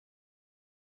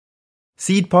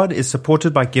SeedPod is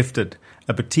supported by Gifted,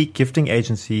 a boutique gifting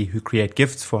agency who create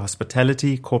gifts for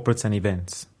hospitality, corporates, and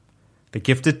events. The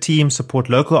Gifted team support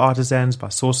local artisans by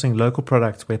sourcing local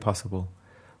products where possible.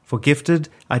 For Gifted,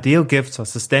 ideal gifts are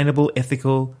sustainable,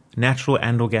 ethical, natural,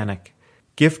 and organic.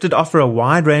 Gifted offer a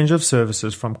wide range of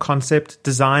services from concept,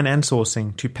 design, and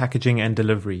sourcing to packaging and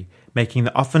delivery, making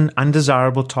the often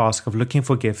undesirable task of looking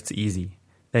for gifts easy.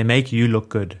 They make you look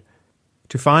good.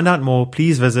 To find out more,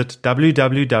 please visit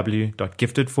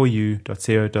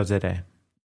www.giftedforyou.co.za.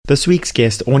 This week's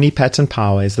guest, Orny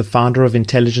Patton-Power, is the founder of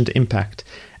Intelligent Impact,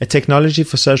 a technology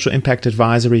for social impact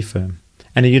advisory firm,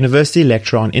 and a university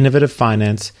lecturer on innovative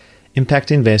finance,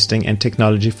 impact investing, and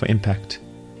technology for impact.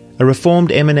 A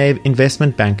reformed M&A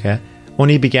investment banker,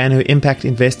 Orny began her impact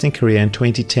investing career in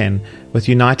 2010 with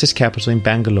Unitas Capital in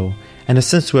Bangalore and has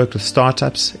since worked with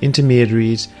startups,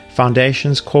 intermediaries,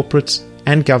 foundations, corporates,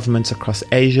 and governments across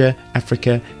Asia,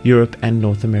 Africa, Europe, and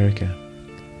North America.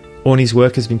 Orny's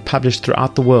work has been published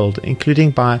throughout the world,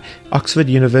 including by Oxford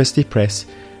University Press,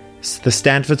 the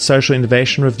Stanford Social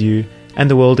Innovation Review, and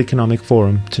the World Economic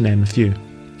Forum, to name a few.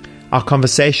 Our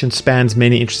conversation spans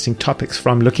many interesting topics,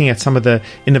 from looking at some of the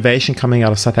innovation coming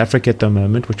out of South Africa at the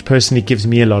moment, which personally gives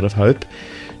me a lot of hope,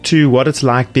 to what it's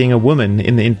like being a woman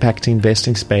in the impact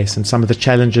investing space and some of the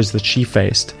challenges that she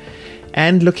faced,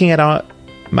 and looking at our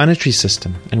monetary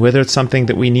system and whether it's something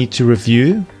that we need to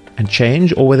review and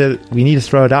change or whether we need to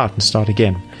throw it out and start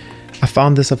again. I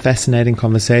found this a fascinating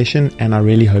conversation and I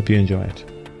really hope you enjoy it.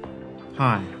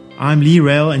 Hi, I'm Lee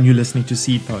Rail and you're listening to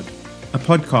SeedPod, a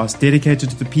podcast dedicated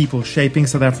to the people shaping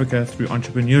South Africa through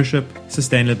entrepreneurship,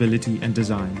 sustainability and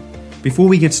design. Before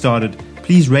we get started,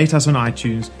 please rate us on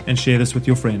iTunes and share this with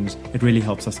your friends. It really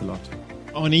helps us a lot.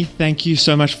 Orny, thank you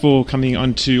so much for coming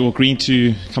on to, or agreeing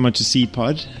to come on to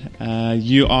SeedPod.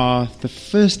 You are the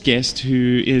first guest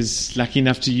who is lucky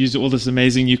enough to use all this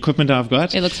amazing new equipment I've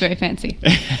got. It looks very fancy.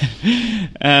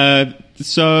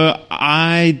 So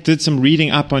I did some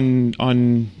reading up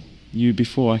on you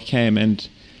before I came and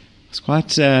was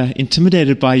quite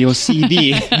intimidated by your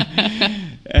CV.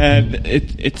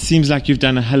 It seems like you've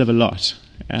done a hell of a lot.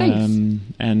 Thanks.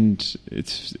 And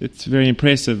it's very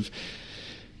impressive.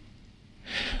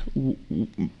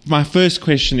 My first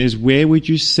question is, where would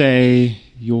you say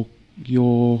your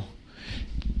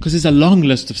because there's a long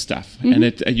list of stuff, and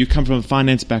you come from a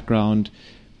finance background,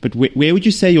 but where would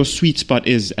you say your sweet spot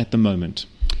is at the moment?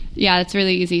 Yeah, it's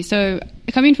really easy. So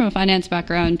coming from a finance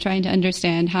background, trying to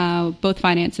understand how both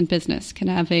finance and business can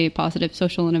have a positive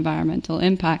social and environmental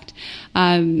impact.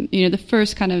 The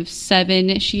first kind of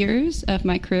 7-ish years of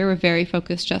my career were very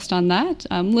focused just on that,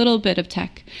 a little bit of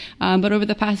tech. But over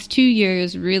the past 2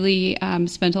 years, really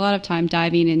spent a lot of time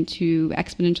diving into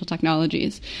exponential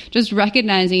technologies, just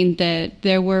recognizing that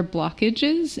there were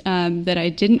blockages that I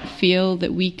didn't feel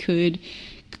that we could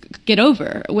get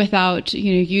over without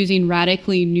using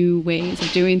radically new ways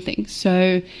of doing things.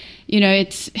 So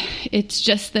it's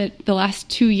just that the last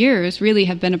 2 years really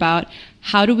have been about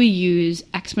how do we use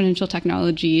exponential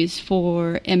technologies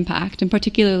for impact, and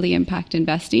particularly impact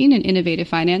investing and innovative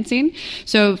financing.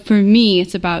 So for me,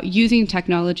 it's about using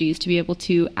technologies to be able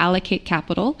to allocate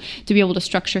capital, to be able to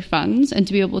structure funds, and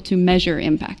to be able to measure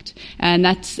impact. And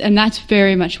that's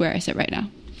very much where I sit right now.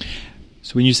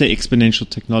 So when you say exponential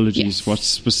technologies, Yes. What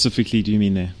specifically do you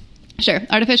mean there? Sure.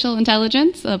 Artificial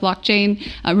intelligence, blockchain,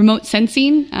 remote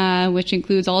sensing, which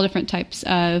includes all different types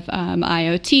of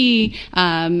IoT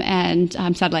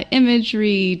and satellite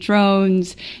imagery,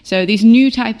 drones. So these new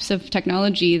types of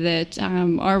technology that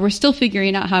we're still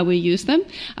figuring out how we use them,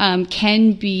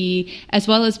 can be, as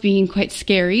well as being quite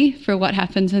scary for what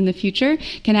happens in the future,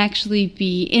 can actually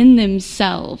be in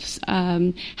themselves,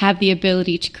 have the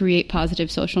ability to create positive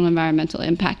social and environmental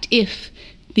impact if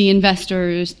the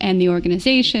investors and the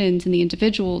organizations and the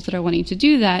individuals that are wanting to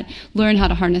do that learn how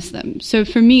to harness them. So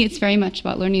for me, it's very much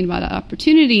about learning about that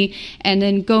opportunity and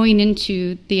then going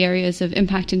into the areas of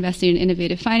impact investing and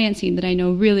innovative financing that I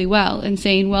know really well and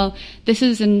saying, well, this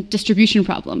is a distribution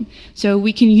problem. So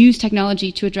we can use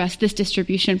technology to address this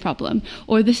distribution problem.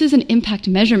 Or this is an impact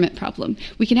measurement problem.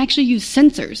 We can actually use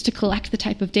sensors to collect the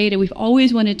type of data we've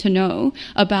always wanted to know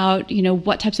about,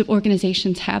 what types of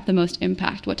organizations have the most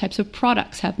impact, what types of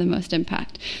products have the most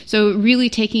impact. So really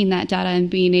taking that data and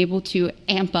being able to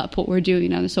amp up what we're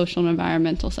doing on the social and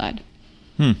environmental side.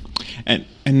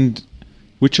 And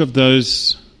which of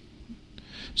those?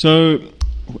 So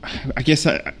I guess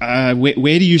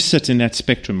where do you sit in that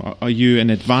spectrum? Are you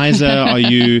an advisor?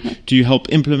 Do you help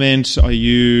implement? Are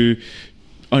you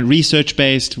on research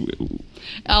based?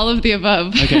 All of the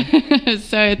above. Okay.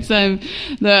 So it's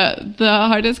the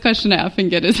hardest question I often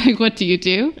get is like, what do you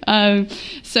do?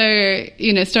 So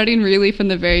starting really from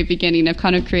the very beginning, I've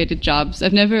kind of created jobs.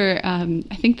 I've never.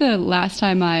 I think the last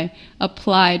time I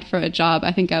applied for a job,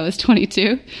 I think I was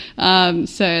 22.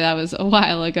 So that was a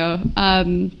while ago.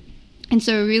 And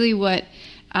so really what.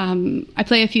 I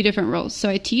play a few different roles. So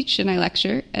I teach and I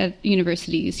lecture at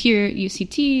universities here at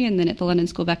UCT and then at the London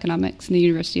School of Economics and the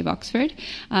University of Oxford.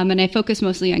 And I focus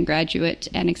mostly on graduate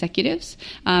and executives,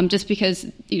 just because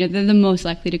they're the most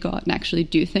likely to go out and actually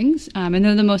do things, and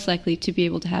they're the most likely to be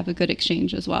able to have a good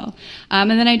exchange as well. And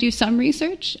then I do some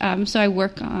research. So I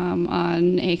work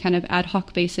on a kind of ad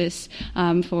hoc basis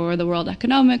for the World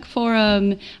Economic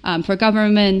Forum, for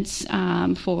governments,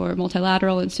 for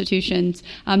multilateral institutions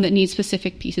that need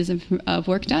specific pieces of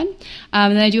work done.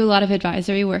 And then I do a lot of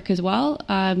advisory work as well.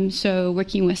 So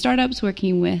working with startups,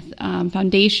 working with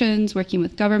foundations, working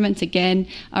with governments, again,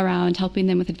 around helping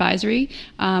them with advisory,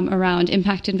 around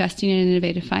impact investing and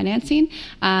innovative financing.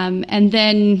 And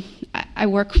then I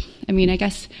work, I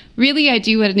guess, really I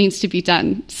do what needs to be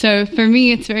done. So for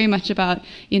me, it's very much about,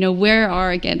 where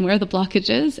are the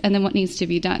blockages and then what needs to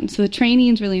be done. So the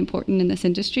training is really important in this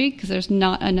industry because there's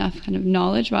not enough kind of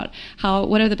knowledge about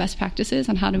what are the best practices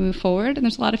on how to move forward. And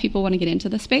there's a lot of people who want to get into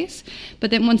the space.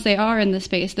 But then once they are in the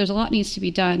space, there's a lot needs to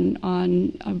be done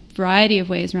on a variety of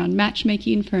ways around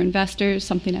matchmaking for investors,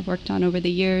 something I've worked on over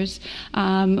the years,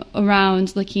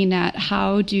 around looking at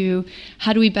how do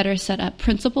we better set up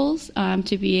principles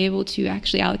to be able to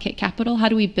actually allocate capital? How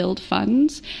do we build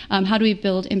funds? How do we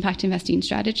build impact investing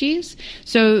strategies?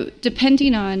 So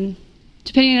depending on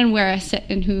where I sit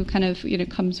and who kind of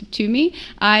comes to me,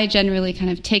 I generally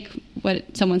kind of take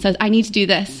what someone says, I need to do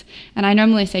this. And I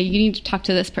normally say, you need to talk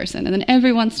to this person. And then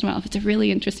every once in a while, if it's a really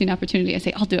interesting opportunity, I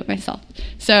say, I'll do it myself.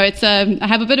 So it's I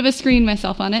have a bit of a screen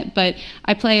myself on it, but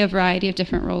I play a variety of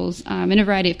different roles in a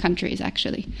variety of countries,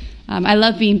 actually. I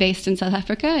love being based in South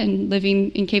Africa and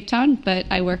living in Cape Town, but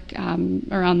I work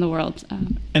around the world.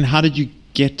 And how did you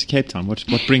get to Cape Town?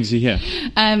 What brings you here?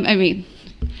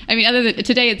 Other than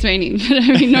today it's raining,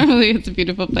 but normally it's a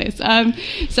beautiful place.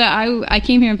 So I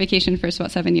came here on vacation first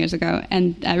about 7 years ago,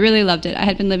 and I really loved it. I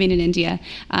had been living in India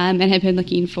and had been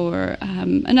looking for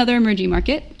another emerging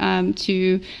market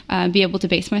to be able to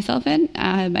base myself in.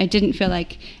 I didn't feel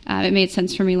like it made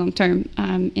sense for me long term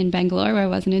in Bangalore, where I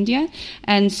was in India.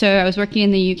 And so I was working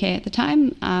in the UK at the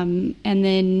time, and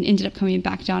then ended up coming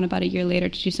back down about a year later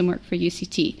to do some work for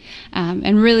UCT,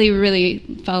 and really, really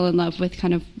fell in love with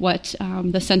kind of what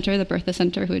the Bertha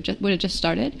Center, who had just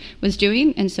started, was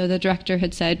doing. And so the director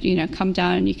had said, come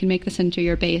down and you can make the center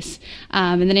your base.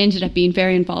 And then I ended up being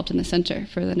very involved in the center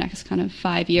for the next kind of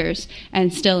 5 years,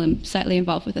 and still am slightly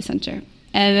involved with the center.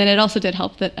 And then it also did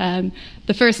help that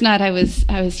the first night I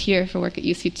was here for work at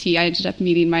UCT, I ended up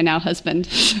meeting my now husband.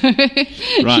 Right.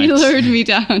 He lured me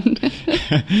down.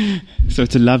 So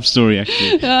it's a love story,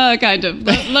 actually. Oh, kind of.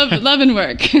 Love and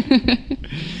work.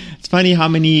 It's funny how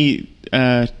many...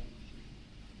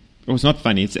 Well, it's not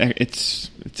funny.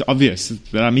 It's obvious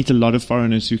that I meet a lot of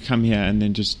foreigners who come here and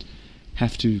then just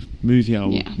have to move here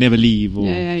or never leave. Or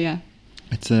yeah.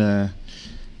 It's a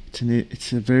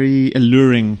very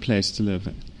alluring place to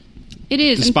live. It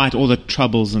is. Despite all the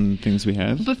troubles and things we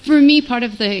have. But for me, part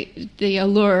of the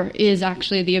allure is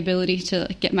actually the ability to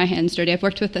get my hands dirty. I've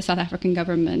worked with the South African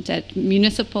government at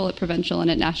municipal, at provincial, and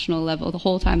at national level the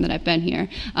whole time that I've been here,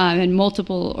 and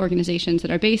multiple organizations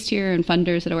that are based here and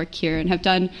funders that work here, and have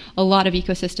done a lot of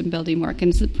ecosystem building work.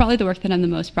 And probably the work that I'm the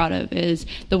most proud of is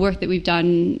the work that we've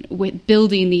done with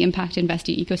building the impact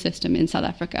investing ecosystem in South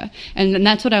Africa. And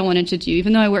that's what I wanted to do.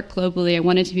 Even though I work globally, I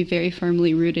wanted to be very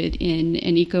firmly rooted in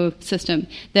an ecosystem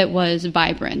that was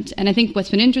vibrant. And I think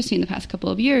what's been interesting in the past couple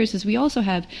of years is we also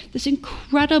have this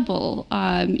incredible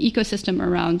ecosystem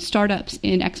around startups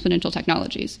in exponential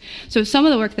technologies. So some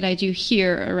of the work that I do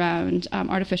here around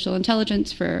artificial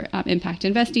intelligence for impact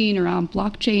investing, around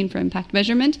blockchain for impact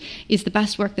measurement, is the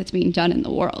best work that's being done in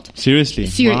the world. Seriously.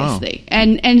 Wow.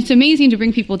 And it's amazing to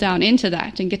bring people down into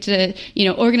that and get to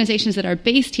organizations that are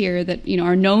based here that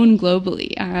are known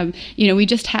globally. We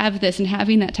just have this, and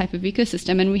having that type of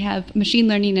ecosystem, and we have machine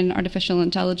learning and artificial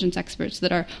intelligence experts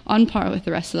that are on par with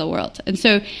the rest of the world. And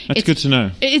so that's good to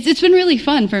know. It's been really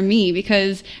fun for me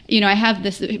because,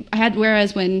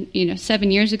 whereas when,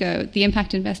 7 years ago, the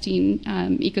impact investing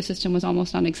ecosystem was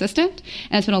almost non-existent.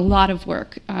 And it's been a lot of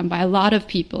work by a lot of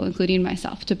people, including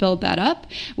myself, to build that up.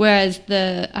 Whereas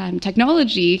the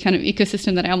technology kind of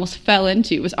ecosystem that I almost fell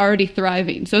into was already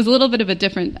thriving. So it was a little bit of a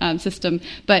different system.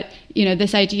 But,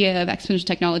 this idea of exponential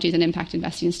technologies and impact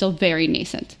investing is still very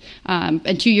nascent.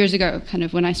 And 2 years ago, kind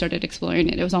of when I started exploring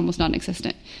it, it was almost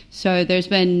non-existent. So it's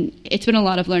been a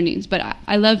lot of learnings, but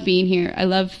I love being here. I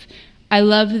love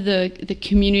the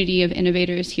community of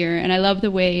innovators here, and I love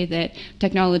the way that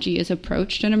technology is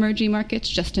approached in emerging markets,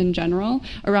 just in general,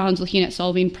 around looking at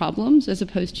solving problems as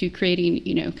opposed to creating,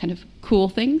 kind of cool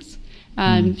things.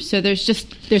 So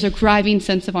there's a driving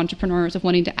sense of entrepreneurs of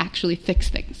wanting to actually fix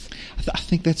things. I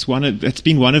think that's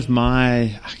been one of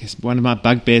my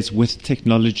bugbears with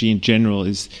technology in general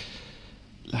is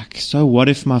like, so what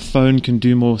if my phone can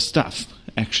do more stuff?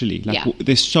 Actually,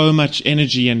 there's so much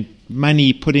energy and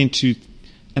money put into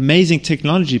amazing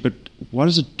technology, but what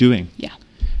is it doing?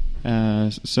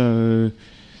 It's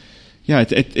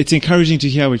encouraging to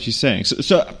hear what you're saying.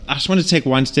 So I just want to take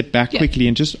one step back quickly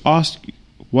and just ask,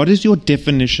 what is your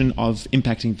definition of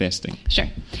impact investing? Sure.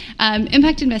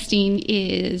 Impact investing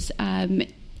is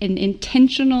an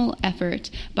intentional effort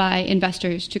by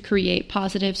investors to create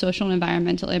positive social and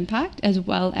environmental impact as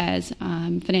well as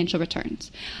financial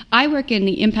returns. I work in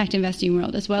the impact investing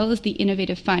world as well as the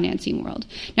innovative financing world.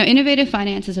 Now, innovative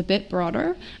finance is a bit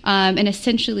broader, and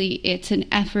essentially it's an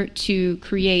effort to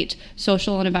create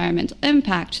social and environmental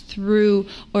impact through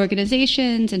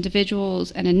organizations, individuals,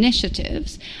 and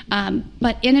initiatives.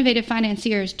 But innovative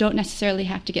financiers don't necessarily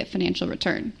have to get financial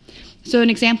return. So an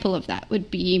example of that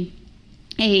would be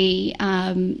a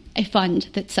fund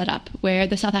that's set up where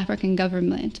the South African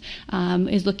government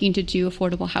is looking to do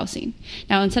affordable housing.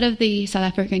 Now, instead of the South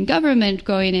African government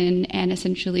going in and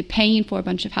essentially paying for a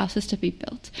bunch of houses to be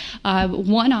built,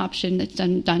 one option that's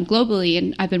done globally,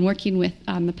 and I've been working with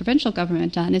the provincial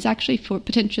government on, is actually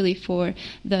potentially for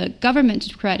the government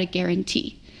to create a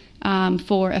guarantee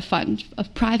for a fund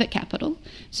of private capital.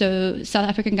 So South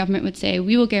African government would say,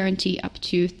 we will guarantee up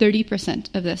to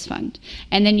 30% of this fund.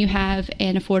 And then you have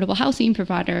an affordable housing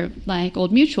provider like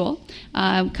Old Mutual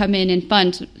come in and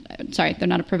fund, sorry, they're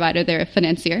not a provider, they're a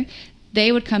financier.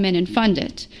 They would come in and fund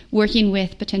it, working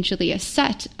with potentially a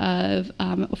set of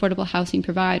affordable housing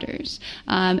providers.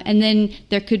 And then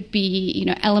there could be,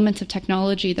 elements of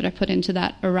technology that are put into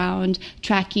that around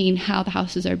tracking how the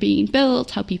houses are being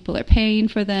built, how people are paying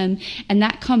for them. And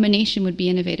that combination would be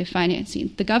innovative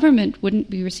financing. The government wouldn't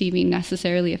be receiving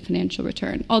necessarily a financial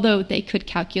return, although they could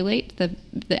calculate the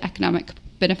economic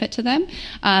benefit to them.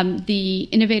 The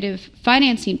innovative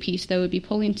financing piece, though, would be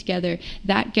pulling together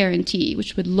that guarantee,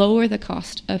 which would lower the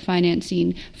cost of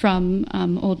financing from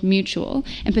Old Mutual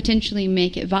and potentially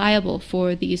make it viable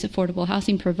for these affordable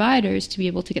housing providers to be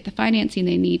able to get the financing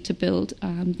they need to build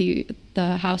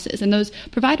the houses. And those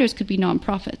providers could be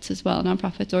nonprofits as well,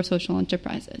 nonprofits or social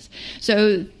enterprises.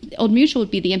 So Old Mutual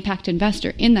would be the impact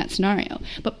investor in that scenario,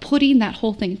 but putting that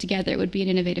whole thing together would be an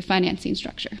innovative financing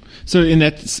structure. So in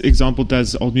that example,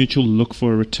 does Old Mutual look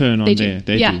for a return on there?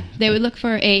 They do. They would look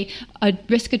for a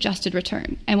risk-adjusted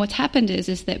return. And what's happened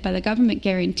is that by the government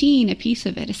guaranteeing a piece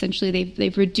of it, essentially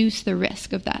they've reduced the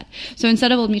risk of that. So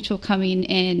instead of Old Mutual coming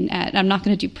in at, I'm not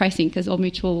going to do pricing because Old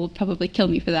Mutual will probably kill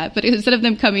me for that, but instead of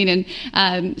them coming in,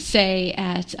 say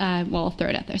at, I'll throw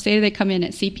it out there, say they come in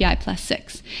at CPI plus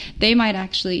 6, they might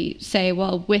actually say,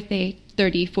 well, with a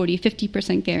 30, 40,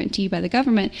 50% guarantee by the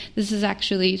government, this is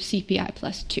actually CPI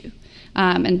plus 2.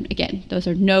 And again, those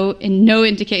are no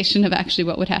indication of actually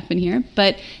what would happen here.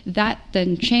 But that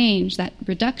then change, that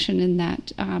reduction in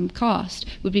that cost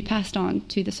would be passed on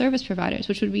to the service providers,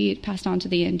 which would be passed on to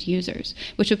the end users,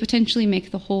 which would potentially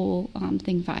make the whole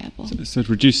thing viable. So it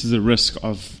reduces the risk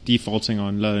of defaulting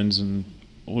on loans and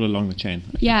all along the chain.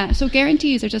 Yeah, so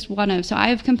guarantees are just one of. So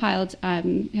I've compiled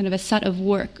kind of a set of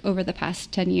work over the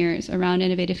past 10 years around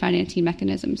innovative financing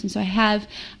mechanisms. And so I have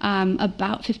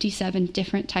about 57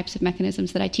 different types of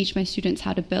mechanisms that I teach my students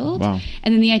how to build. Wow.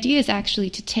 And then the idea is actually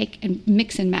to take and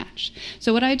mix and match.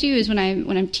 So what I do is when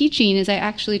I'm teaching is I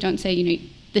actually don't say,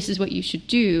 this is what you should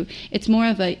do. It's more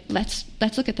of a let's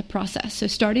look at the process. So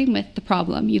starting with the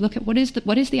problem, you look at what is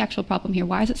the actual problem here?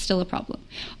 Why is it still a problem?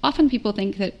 Often people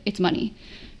think that it's money.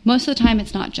 Most of the time,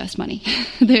 it's not just money.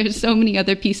 There's so many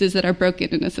other pieces that are broken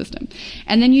in a system.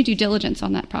 And then you do diligence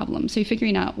on that problem. So you're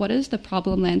figuring out what is the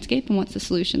problem landscape and what's the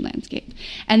solution landscape.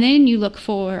 And then you look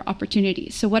for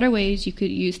opportunities. So what are ways you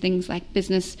could use things like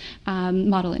business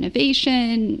model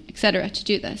innovation, et cetera, to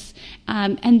do this?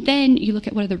 And then you look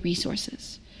at what are the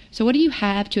resources. So what do you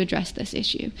have to address this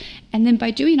issue? And then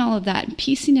by doing all of that and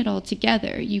piecing it all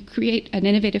together, you create an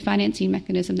innovative financing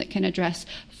mechanism that can address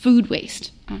food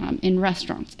waste in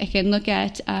restaurants. It can look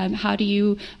at how do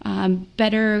you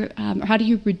how do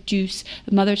you reduce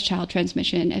mother-to-child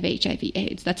transmission of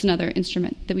HIV/AIDS. That's another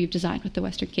instrument that we've designed with the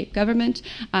Western Cape government.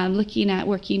 Looking at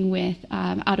working with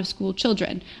out-of-school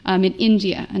children in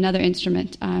India, another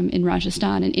instrument in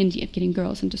Rajasthan and India, getting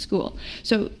girls into school.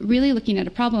 So really looking at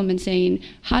a problem and saying,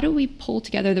 how do we pull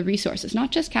together the resources,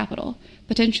 not just capital,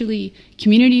 potentially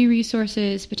community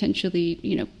resources,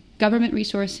 potentially, government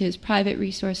resources, private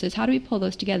resources. How do we pull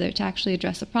those together to actually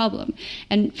address a problem?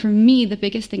 And for me, the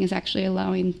biggest thing is actually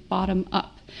allowing bottom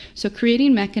up. So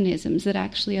creating mechanisms that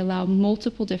actually allow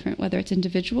multiple different, whether it's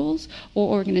individuals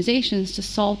or organizations, to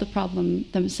solve the problem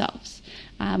themselves.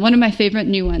 One of my favorite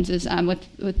new ones is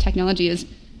with technology is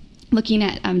looking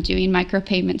at doing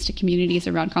micropayments to communities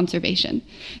around conservation.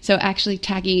 So actually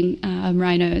tagging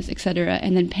rhinos, et cetera,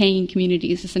 and then paying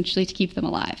communities essentially to keep them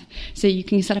alive. So you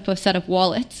can set up a set of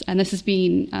wallets, and this is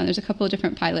there's a couple of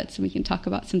different pilots, and we can talk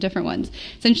about some different ones.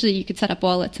 Essentially, you could set up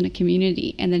wallets in a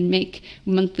community and then make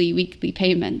monthly, weekly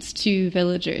payments to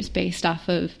villagers based off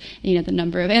of, the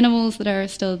number of animals that are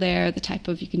still there, the type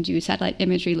of, you can do satellite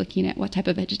imagery looking at what type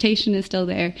of vegetation is still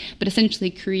there, but essentially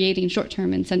creating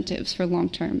short-term incentives for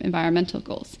long-term environmental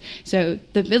goals. So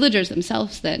the villagers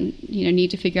themselves then,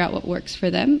 need to figure out what works for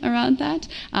them around that.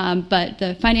 But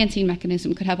the financing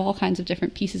mechanism could have all kinds of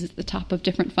different pieces at the top of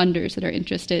different funders that are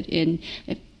interested in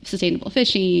sustainable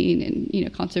fishing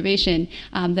and conservation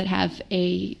that have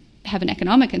an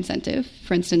economic incentive.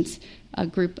 For instance, a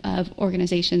group of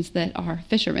organizations that are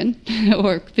fishermen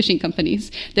or fishing companies,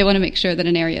 they want to make sure that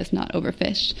an area is not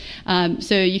overfished.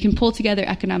 So you can pull together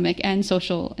economic and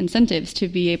social incentives to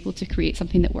be able to create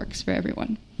something that works for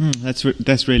everyone.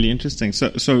 That's really interesting.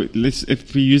 So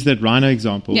if we use that rhino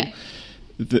example,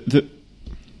 the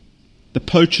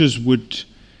poachers would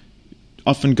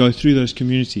often go through those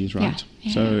communities, right?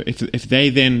 Yeah. So if they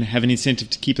then have an incentive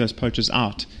to keep those poachers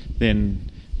out,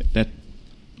 then that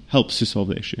helps to solve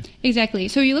the issue. Exactly.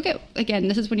 So you look at, again,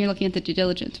 this is when you're looking at the due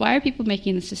diligence. Why are people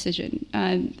making this decision?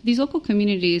 These local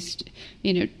communities,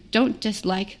 don't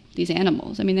dislike these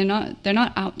animals. I mean, they're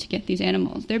not out to get these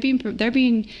animals. They're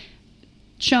being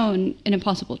shown an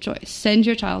impossible choice. Send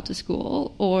your child to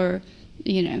school, or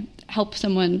help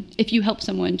someone. If you help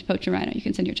someone to poach a rhino, you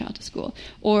can send your child to school,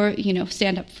 or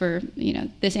stand up for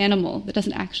this animal that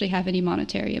doesn't actually have any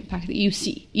monetary impact that you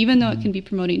see. Even though it can be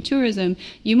promoting tourism,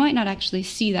 you might not actually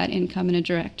see that income in a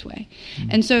direct way.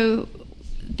 And so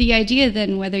the idea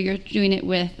then, whether you're doing it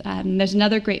with, there's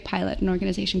another great pilot, an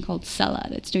organization called Sela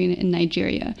that's doing it in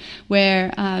Nigeria,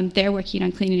 where they're working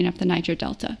on cleaning up the Niger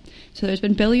Delta. So there's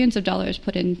been billions of dollars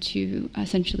put into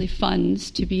essentially funds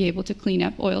to be able to clean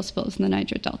up oil spills in the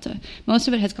Niger Delta. Most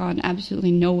of it has gone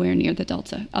absolutely nowhere near the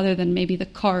Delta, other than maybe the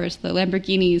cars, the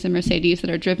Lamborghinis and Mercedes that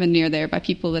are driven near there by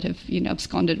people that have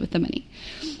absconded with the money.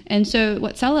 And so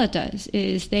what Sela does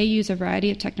is they use a variety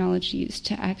of technologies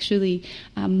to actually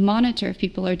monitor if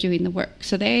people are doing the work.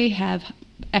 So they have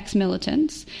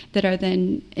ex-militants that are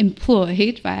then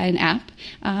employed via an app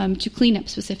to clean up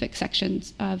specific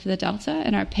sections of the Delta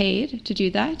and are paid to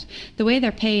do that. The way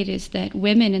they're paid is that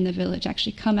women in the village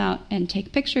actually come out and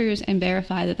take pictures and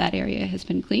verify that that area has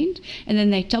been cleaned, and then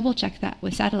they double-check that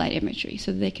with satellite imagery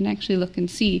so that they can actually look and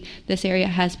see this area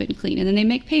has been cleaned. And then they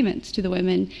make payments to the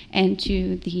women and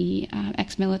to the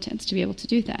ex-militants to be able to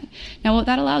do that. Now, what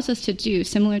that allows us to do,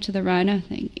 similar to the rhino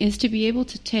thing, is to be able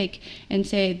to take and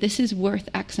say, this is worth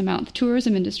X amount. The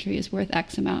tourism industry is worth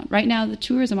X amount. Right now, the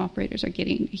tourism operators are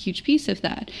getting a huge piece of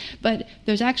that, but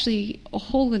there's actually a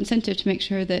whole incentive to make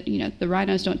sure that the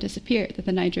rhinos don't disappear, that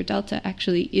the Niger Delta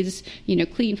actually is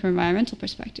clean from an environmental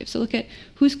perspective. So look at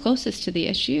who's closest to the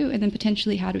issue, and then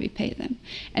potentially how do we pay them.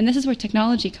 And this is where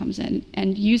technology comes in,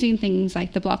 and using things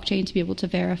like the blockchain to be able to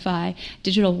verify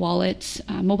digital wallets,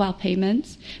 mobile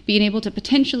payments, being able to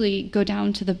potentially go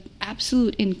down to the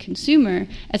absolute end consumer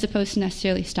as opposed to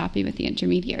necessarily stopping with the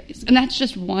intermediaries. And that's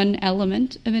just one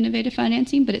element of innovative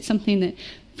financing, but it's something that,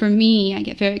 for me, I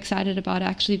get very excited about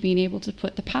actually being able to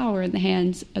put the power in the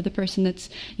hands of the person that's,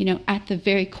 at the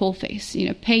very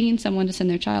coalface. Paying someone to send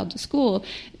their child to school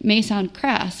may sound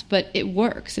crass, but it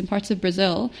works. In parts of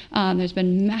Brazil, there's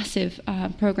been massive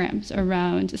programs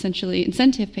around essentially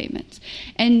incentive payments.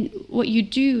 And what you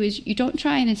do is you don't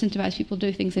try and incentivize people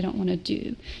to do things they don't want to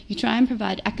do. You try and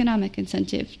provide economic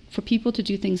incentive for people to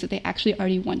do things that they actually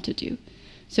already want to do.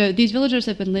 So these villagers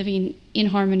have been living in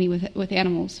harmony with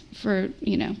animals for,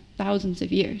 thousands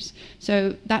of years.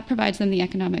 So that provides them the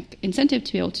economic incentive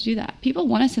to be able to do that. People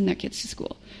want to send their kids to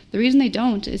school. The reason they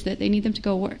don't is that they need them to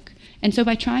go work. And so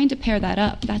by trying to pair that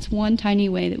up, that's one tiny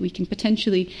way that we can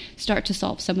potentially start to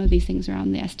solve some of these things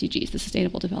around the SDGs, the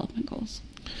Sustainable Development Goals.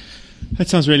 That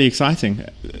sounds really exciting.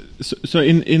 So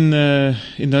in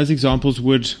those examples,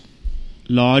 would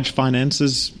large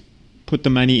finances put the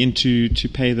money into to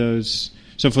pay those?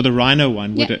 So for the rhino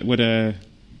one, would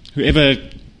whoever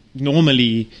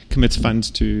normally commits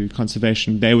funds to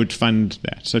conservation, they would fund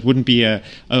that. So it wouldn't be I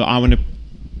want to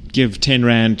give 10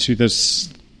 Rand to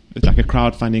this, it's like a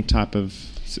crowdfunding type of,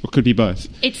 it could be both.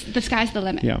 It's the sky's the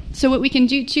limit. Yeah. So what we can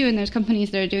do too, and there's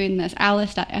companies that are doing this,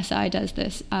 Alice.si does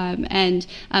this, and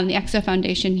the EXO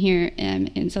Foundation here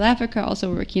in South Africa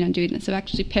also working on doing this. So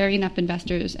actually pairing up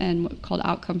investors and what's called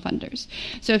outcome funders.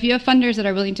 So if you have funders that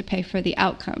are willing to pay for the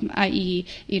outcome, i.e.,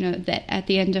 that at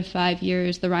the end of 5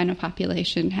 years the rhino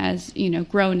population has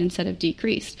grown instead of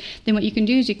decreased, then what you can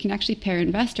do is you can actually pair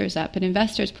investors up, and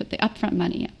investors put the upfront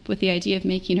money up with the idea of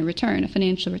making a return, a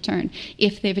financial return,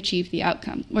 if they've achieved the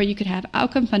outcome. Or you could have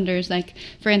outcome funders, like,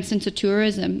 for instance, a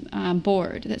tourism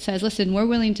board that says, listen, we're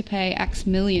willing to pay X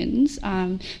millions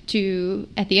to,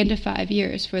 at the end of 5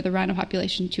 years, for the rhino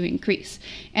population to increase.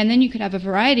 And then you could have a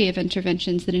variety of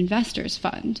interventions that investors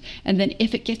fund. And then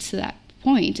if it gets to that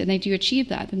point and they do achieve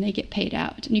that, then they get paid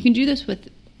out. And you can do this with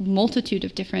multitude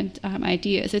of different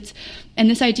ideas.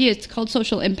 This idea, it's called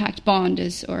social impact bond,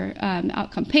 or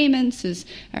outcome payments,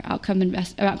 or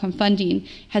outcome funding,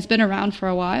 has been around for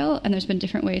a while, and there's been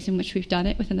different ways in which we've done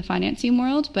it within the financing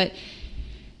world, but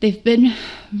there's been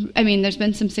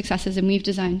some successes, and we've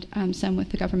designed some with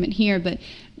the government here, but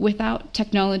without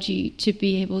technology to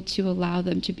be able to allow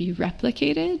them to be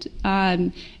replicated,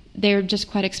 they're just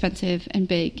quite expensive and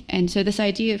big. And so this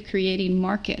idea of creating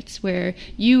markets where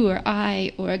you or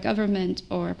I or a government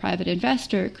or a private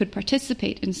investor could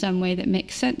participate in some way that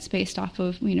makes sense based off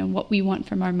of what we want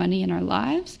from our money and our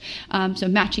lives. So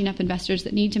matching up investors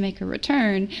that need to make a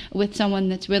return with someone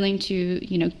that's willing to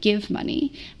give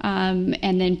money,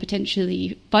 and then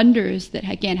potentially funders that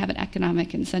again have an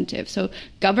economic incentive. So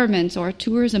governments or a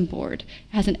tourism board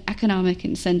has an economic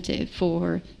incentive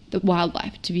for the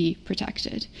wildlife to be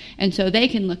protected. And so they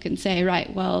can look and say,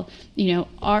 right, well,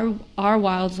 our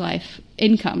wildlife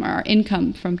income, or our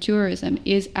income from tourism,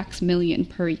 is X million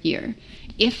per year.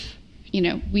 If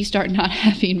we start not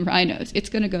having rhinos, it's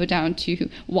going to go down to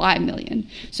Y million.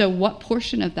 So what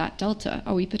portion of that delta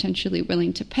are we potentially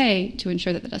willing to pay to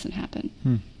ensure that doesn't happen?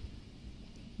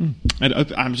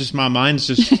 My mind's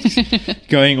just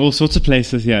going all sorts of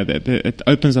places. Yeah, it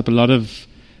opens up a lot of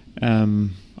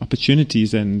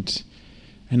opportunities and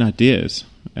ideas.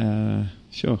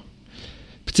 Sure.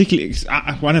 Particularly,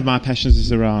 one of my passions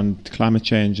is around climate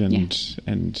change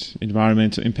and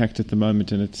environmental impact at the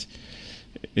moment, and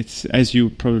it's as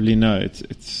you probably know,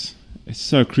 it's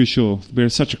so crucial. We're in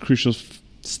such a crucial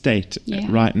state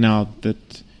right now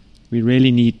that we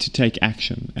really need to take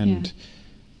action. And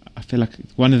I feel like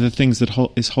one of the things that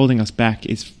is holding us back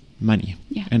is money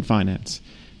and finance,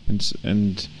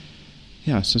 and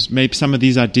so maybe some of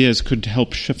these ideas could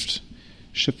help shift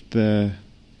the,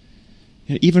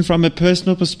 even from a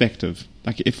personal perspective.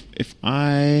 Like if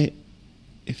I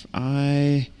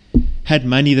had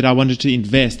money that I wanted to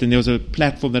invest, and there was a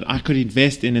platform that I could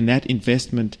invest in, and that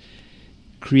investment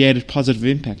created positive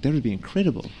impact, that would be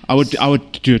incredible. I would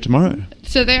do it tomorrow.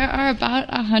 So there are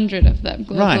about 100 of them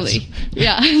globally. Right.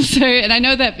 Yeah. So, and I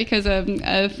know that because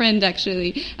a friend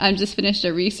actually just finished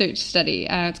a research study.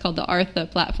 It's called the ARTHA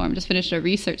platform. Just finished a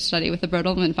research study with the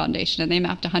Bertelsmann Foundation, and they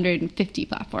mapped 150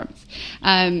 platforms.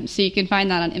 So you can find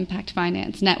that on Impact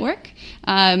Finance Network.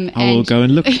 I will go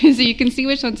and look. So you can see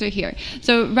which ones are here.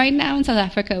 So right now in South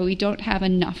Africa, we don't have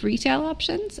enough retail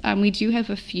options. We do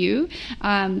have a few.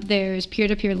 There's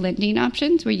peer-to-peer lending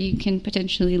options where you can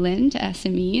potentially lend to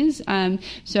SMEs.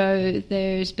 So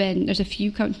there's a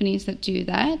few companies that do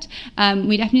that.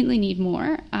 We definitely need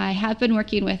more. I have been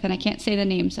working with, and I can't say the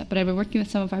names, but I've been working with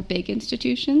some of our big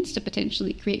institutions to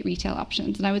potentially create retail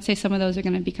options. And I would say some of those are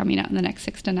going to be coming out in the next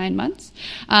 6 to 9 months.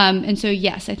 And so,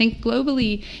 yes, I think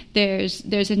globally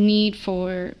there's a need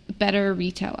for better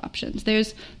retail options.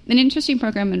 There's an interesting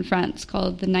program in France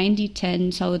called the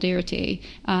 90-10 Solidarity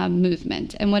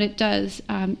movement. And what it does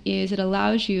is it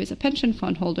allows you as a pension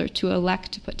fund holder to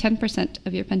elect to put 10%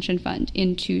 of your pension fund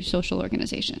into social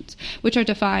organizations, which are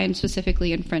defined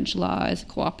specifically in French law as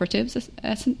cooperatives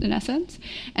in essence.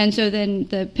 And so then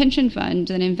the pension fund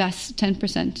then invests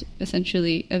 10%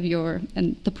 essentially of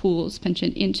the pool's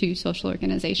pension into social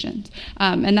organizations.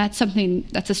 And that's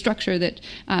a structure that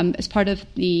is part of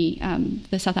the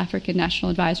South African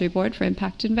National Advisory Board for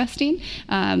Impact Investing,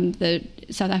 the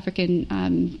South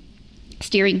African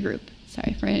steering group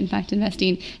for impact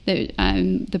investing that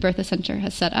the Bertha Center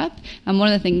has set up.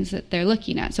 One of the things that they're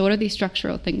looking at. So what are these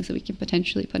structural things that we can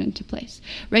potentially put into place?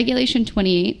 Regulation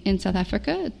 28 in South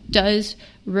Africa does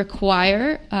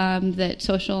require that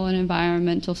social and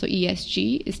environmental, so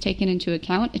ESG, is taken into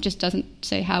account. It just doesn't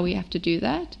say how we have to do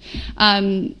that.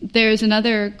 There's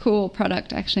another cool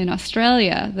product actually in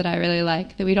Australia that I really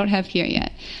like that we don't have here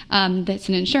yet. That's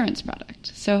an insurance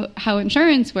product. So how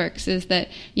insurance works is that,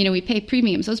 we pay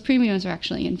premiums. Those premiums are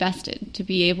actually invested to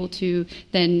be able to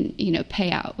then,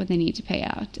 pay out when they need to pay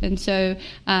out. And so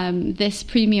this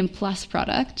Premium Plus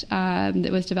product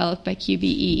that was developed by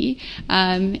QBE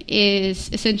is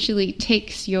essentially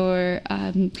takes your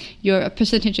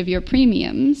percentage of your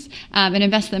premiums and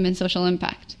invests them in social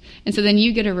impact. And so then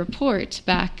you get a report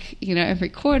back, every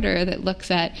quarter that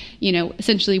looks at,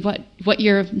 essentially what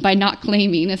you're, by not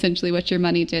claiming, essentially what your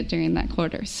money did during that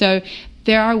quarter. So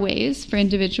there are ways for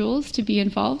individuals to be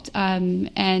involved.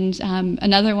 And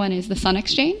another one is the Sun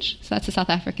Exchange. So that's a South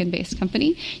African-based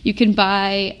company. You can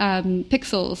buy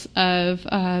pixels of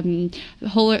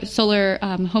solar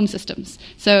home systems.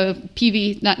 So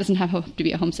PV, that doesn't have to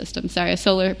be a home system,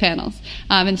 solar panels.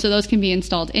 And so those can be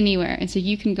installed anywhere. And so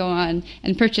you can go on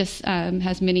and purchase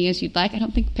as many as you'd like. I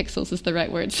don't think pixels is the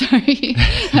right word, sorry.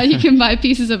 You can buy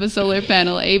pieces of a solar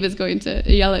panel. Abe is going to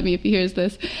yell at me if he hears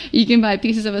this. You can buy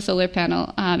pieces of a solar panel.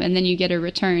 And then you get a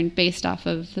return based off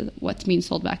of what's being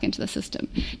sold back into the system.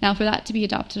 Now, for that to be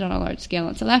adopted on a large scale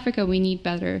in South Africa, we need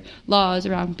better laws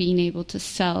around being able to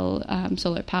sell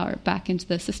solar power back into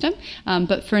the system.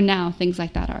 But for now, things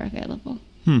like that are available.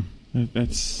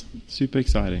 That's super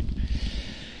exciting.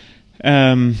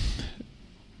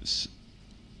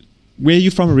 Where are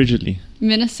you from originally?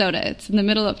 Minnesota. It's in the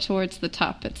middle up towards the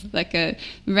top. It's like a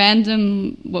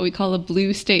random, what we call a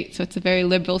blue state. So it's a very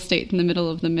liberal state in the middle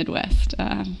of the Midwest.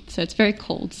 So it's a very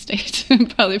cold state.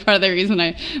 Probably part of the reason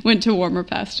I went to warmer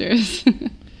pastures.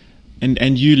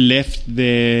 And you left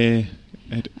there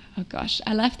at... Oh gosh,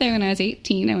 I left there when I was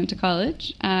 18. I went to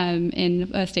college in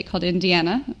a state called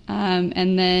Indiana.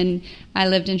 And then I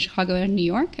lived in Chicago and New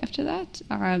York after that.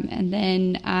 And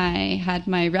then I had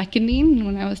my reckoning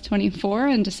when I was 24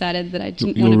 and decided that I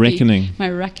didn't want to be... My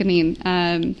reckoning.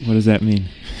 What does that mean?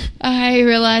 I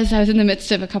realized I was in the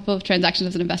midst of a couple of transactions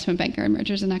as an investment banker in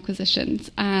mergers and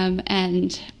acquisitions.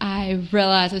 And I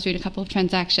realized I was doing a couple of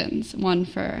transactions, one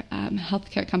for a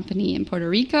healthcare company in Puerto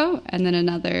Rico and then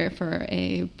another for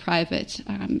a private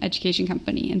education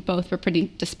company. And both were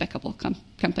pretty despicable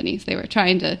companies. They were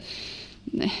trying to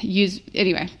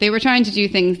they were trying to do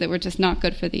things that were just not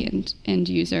good for the end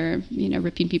user,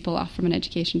 ripping people off from an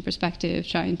education perspective,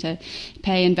 trying to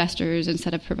pay investors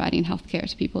instead of providing healthcare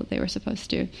to people that they were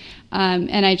supposed to.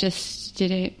 And I just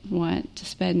didn't want to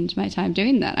spend my time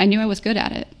doing that. I knew I was good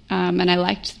at it, and I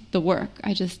liked the work.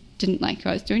 I just didn't like who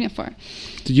I was doing it for.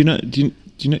 Do you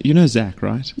know Zach,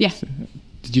 right? Yeah.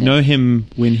 Did you know him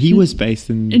when he was based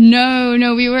in?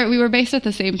 No, we were based at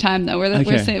the same time though. We're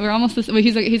almost the same.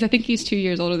 I think he's 2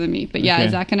 years older than me. But yeah,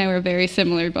 okay. Zach and I were very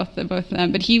similar, both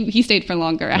but he stayed for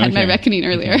longer. I had my reckoning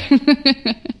earlier.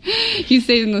 Okay. He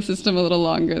stayed in the system a little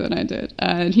longer than I did,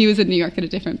 and he was in New York at a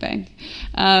different bank.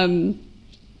 And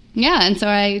so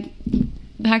I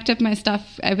packed up my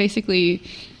stuff. I basically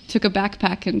took a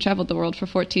backpack and traveled the world for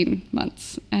 14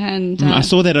 months. And I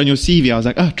saw that on your CV. I was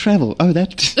like, oh, travel. Oh,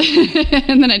 that.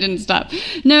 And then I didn't stop.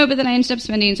 No, but then I ended up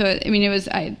spending,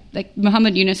 like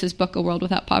Muhammad Yunus's book, A World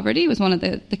Without Poverty, was one of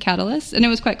the catalysts. And it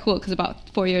was quite cool because about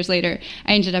 4 years later,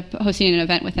 I ended up hosting an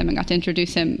event with him and got to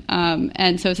introduce him.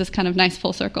 And so it was this kind of nice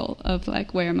full circle of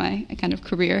like where my kind of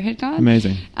career had gone.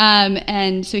 Amazing.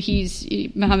 And so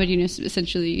Muhammad Yunus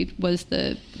essentially was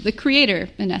the creator,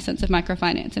 in essence, of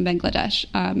microfinance in Bangladesh.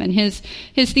 And his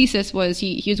thesis was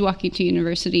he was walking to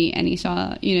university and he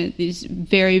saw these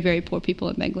very, very poor people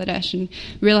in Bangladesh and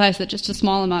realized that just a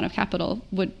small amount of capital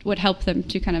would help them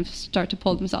to kind of start to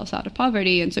pull themselves out of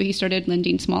poverty. And so he started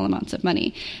lending small amounts of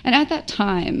money. And at that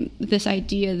time, this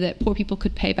idea that poor people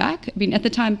could pay back, at the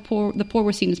time the poor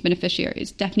were seen as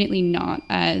beneficiaries, definitely not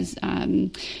as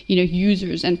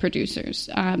users and producers.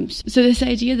 So this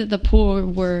idea that the poor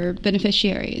were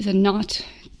beneficiaries and not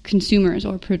consumers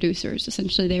or producers.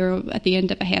 Essentially, they were at the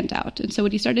end of a handout. And so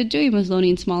what he started doing was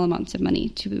loaning small amounts of money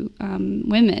to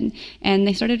women, and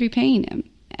they started repaying him.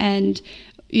 And,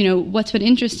 what's been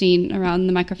interesting around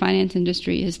the microfinance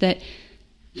industry is that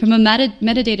from a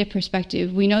metadata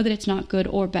perspective, we know that it's not good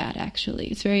or bad, actually.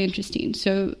 It's very interesting.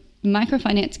 So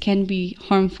microfinance can be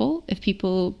harmful if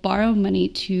people borrow money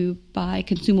to buy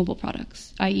consumable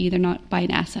products, i.e. they're not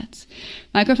buying assets.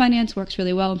 Microfinance works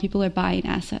really well when people are buying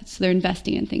assets. They're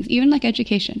investing in things, even like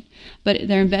education, but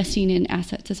they're investing in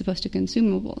assets as opposed to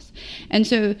consumables. And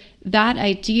so that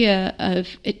idea of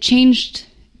it changed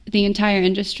the entire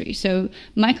industry. So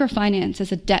microfinance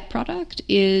as a debt product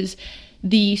is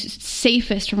the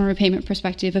safest from a repayment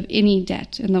perspective of any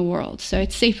debt in the world. So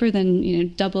it's safer than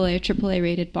AA or AAA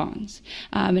rated bonds.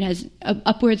 It has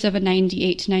upwards of a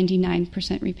 98 to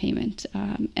 99% repayment.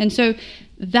 And so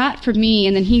that for me,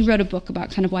 and then he wrote a book about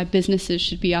kind of why businesses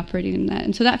should be operating in that.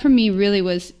 And so that for me really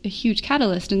was a huge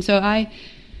catalyst. And so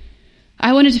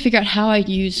I wanted to figure out how I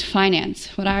use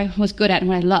finance, what I was good at and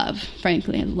what I love,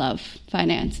 frankly, I love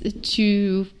finance,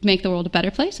 to make the world a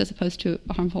better place as opposed to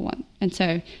a harmful one. And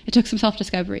so it took some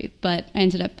self-discovery, but I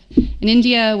ended up in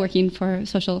India working for a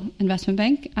social investment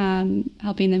bank,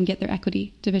 helping them get their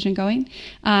equity division going,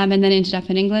 and then ended up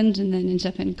in England, and then ended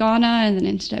up in Ghana, and then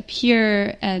ended up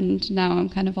here, and now I'm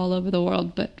kind of all over the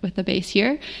world, but with the base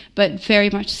here, but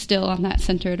very much still on that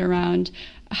centered around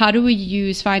how do we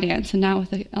use finance, and now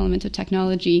with the element of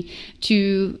technology,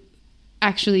 to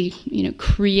actually,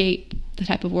 create the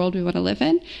type of world we want to live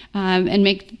in, and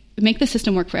make the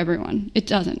system work for everyone. It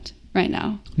doesn't right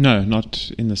now. No,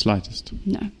 not in the slightest.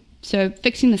 No. So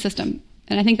fixing the system,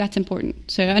 and I think that's important.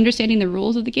 So understanding the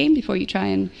rules of the game before you try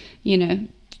and,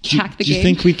 hack the game. Do you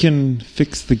think we can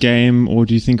fix the game, or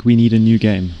do you think we need a new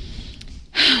game?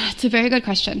 It's a very good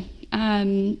question.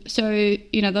 My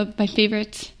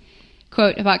favorite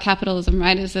quote about capitalism,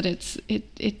 right, is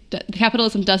that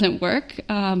capitalism doesn't work,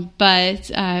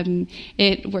 but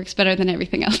it works better than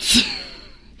everything else.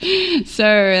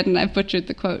 And I butchered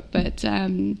the quote, but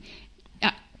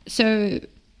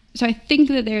so I think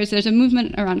that there's a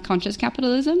movement around conscious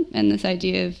capitalism and this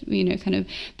idea of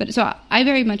but so I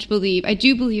very much believe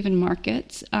in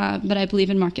markets, but I believe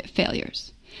in market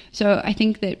failures. So I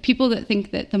think that people that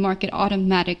think that the market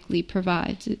automatically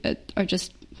provides are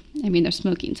just, they're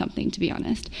smoking something, to be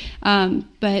honest.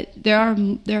 But there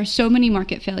are so many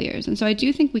market failures. And so I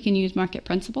do think we can use market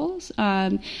principles.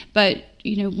 But,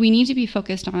 we need to be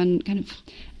focused on kind of,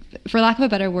 for lack of a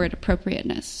better word,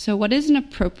 appropriateness. So what is an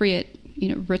appropriate,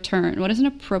 return? What is an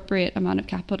appropriate amount of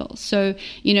capital? So,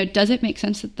 does it make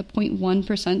sense that the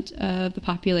 0.1% of the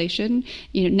population,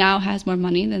 now has more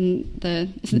money than the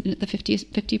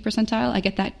 50 percentile? I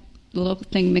get that little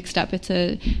thing mixed up. It's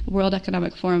a World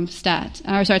Economic Forum stat,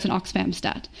 it's an Oxfam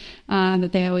stat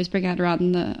that they always bring out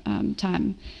around the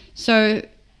time. So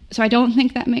I don't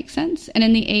think that makes sense. And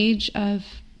in the age of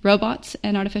robots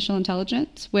and artificial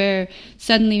intelligence, where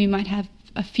suddenly we might have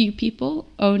a few people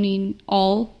owning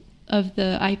all of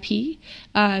the IP,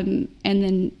 and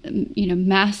then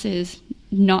masses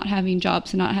not having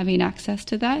jobs and not having access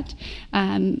to that,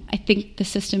 I think the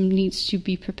system needs to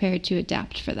be prepared to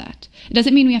adapt for that. It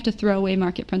doesn't mean we have to throw away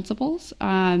market principles.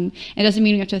 It doesn't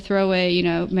mean we have to throw away,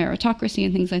 meritocracy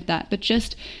and things like that. But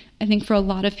just, I think for a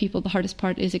lot of people, the hardest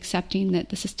part is accepting that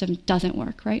the system doesn't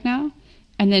work right now,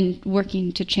 and then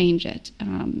working to change it.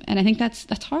 And I think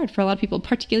that's hard for a lot of people,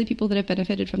 particularly people that have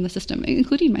benefited from the system,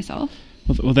 including myself.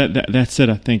 Well, that said,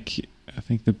 I think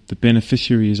the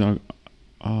beneficiaries are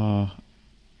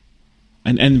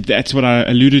and that's what I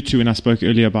alluded to when I spoke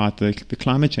earlier about the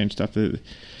climate change stuff.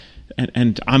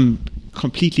 And I'm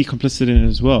completely complicit in it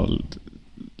as well.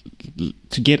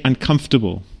 To get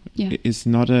uncomfortable is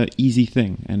not an easy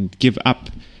thing, and give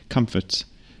up comfort.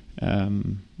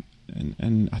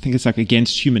 And I think it's like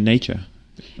against human nature,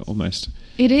 almost.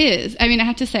 It is. I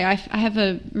have to say, I have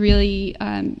a really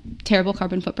terrible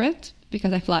carbon footprint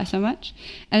because I fly so much.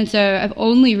 And so I've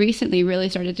only recently really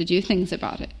started to do things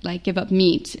about it, like give up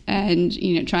meat and,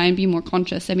 try and be more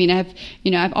conscious.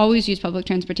 I've always used public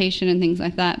transportation and things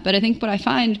like that. But I think what I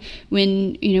find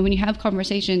when you have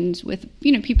conversations with,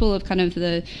 people of kind of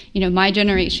the, my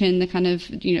generation, the kind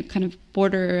of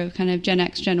border of kind of Gen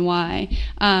X, Gen Y,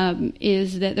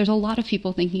 is that there's a lot of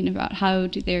people thinking about how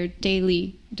do their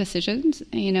daily decisions,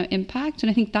 impact. And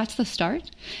I think that's the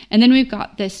start. And then we've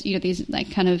got this, these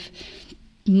like kind of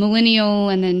millennial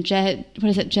and then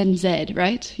Gen Z,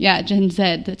 right? Yeah, Gen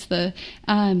Z. That's the,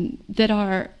 that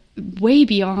are way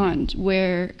beyond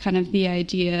where kind of the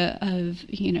idea of,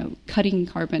 cutting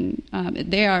carbon,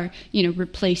 they are,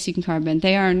 replacing carbon.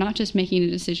 They are not just making a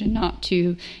decision not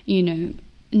to,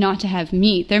 not to have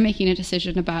meat. They're making a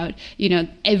decision about,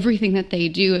 everything that they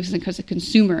do as a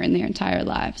consumer in their entire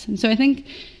lives. And so I think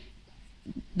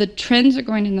the trends are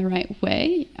going in the right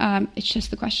way. It's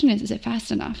just the question is it fast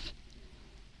enough?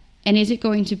 And is it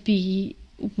going to be,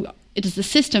 does the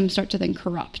system start to then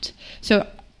corrupt? So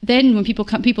then when people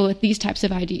with these types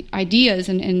of ideas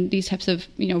and these types of,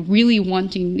 really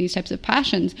wanting these types of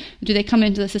passions, do they come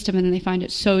into the system and then they find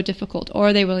it so difficult, or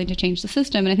are they willing to change the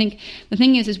system? And I think the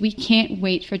thing is we can't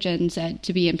wait for Gen Z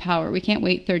to be in power. We can't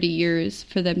wait 30 years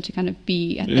for them to kind of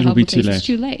be at the help of things. It's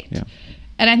too late. Yeah.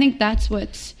 And I think that's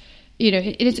what's,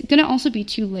 it's going to also be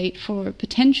too late for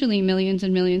potentially millions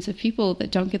and millions of people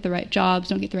that don't get the right jobs,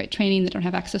 don't get the right training, that don't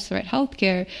have access to the right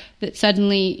healthcare, that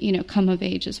suddenly, come of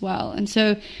age as well. And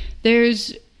so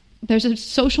there's a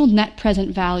social net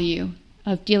present value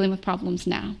of dealing with problems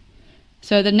now.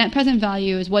 So the net present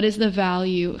value is what is the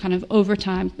value kind of over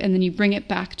time, and then you bring it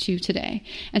back to today.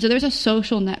 And so there's a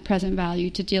social net present value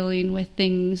to dealing with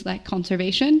things like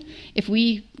conservation. If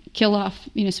we kill off,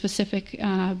 specific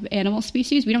animal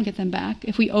species, we don't get them back.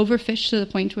 If we overfish to the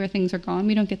point where things are gone,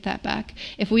 we don't get that back.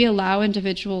 If we allow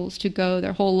individuals to go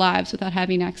their whole lives without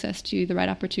having access to the right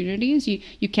opportunities,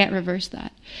 you can't reverse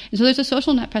that. And so there's a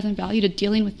social net present value to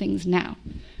dealing with things now,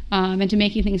 and to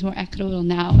making things more equitable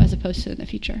now as opposed to in the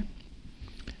future.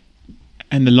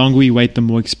 And the longer we wait, the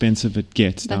more expensive it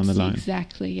gets down the line.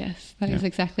 Exactly, yes. That is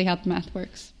exactly how the math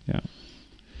works. Yeah.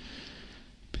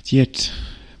 But yet,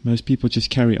 most people just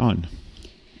carry on.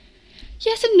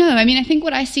 Yes and no. I mean, I think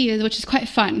what I see is, which is quite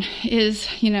fun, is,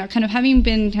 kind of having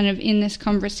been kind of in this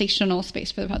conversational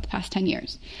space for about the past 10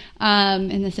 years,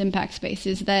 in this impact space,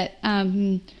 is that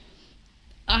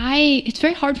it's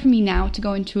very hard for me now to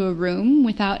go into a room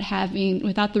without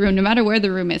the room, no matter where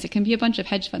the room is, it can be a bunch of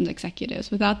hedge fund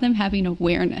executives, without them having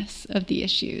awareness of the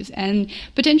issues and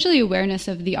potentially awareness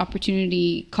of the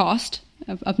opportunity cost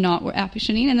of not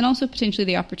actioning, and then also potentially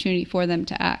the opportunity for them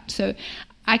to act. So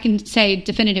I can say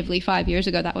definitively 5 years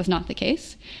ago that was not the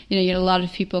case. You had a lot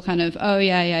of people kind of, oh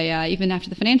yeah, even after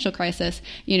the financial crisis,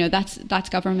 that's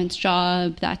government's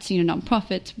job, that's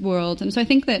nonprofits world. And so I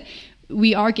think that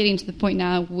we are getting to the point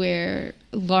now where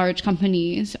large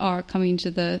companies are coming to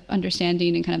the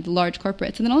understanding, and kind of the large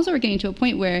corporates, and then also we're getting to a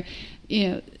point where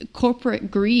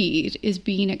corporate greed is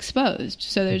being exposed.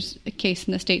 So there's a case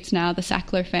in the States now, the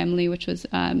Sackler family, which was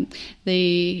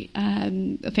the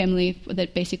family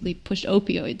that basically pushed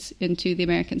opioids into the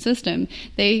American system.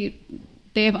 They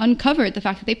have uncovered the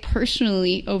fact that they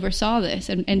personally oversaw this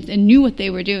and knew what they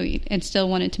were doing, and still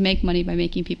wanted to make money by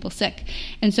making people sick.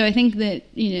 And so I think that,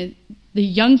 the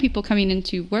young people coming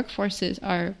into workforces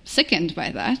are sickened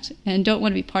by that and don't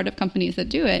want to be part of companies that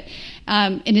do it.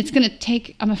 And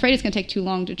I'm afraid it's going to take too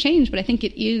long to change, but I think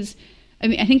it is.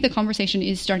 I think the conversation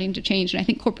is starting to change, and I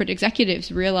think corporate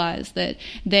executives realize that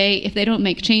if they don't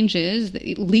make changes,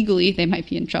 legally they might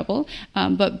be in trouble.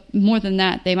 But more than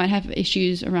that, they might have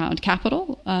issues around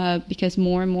capital, because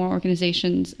more and more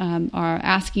organizations are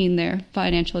asking their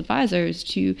financial advisors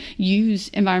to use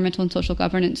environmental and social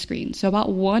governance screens. So about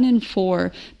 $1 in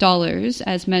 $4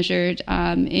 as measured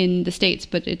in the States,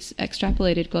 but it's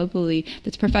extrapolated globally,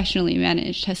 that's professionally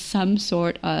managed, has some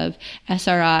sort of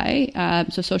SRI,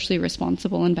 so socially responsible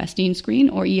investing screen,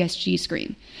 or ESG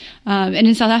screen. And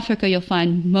in South Africa, you'll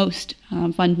find most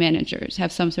fund managers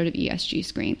have some sort of ESG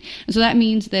screen. And so that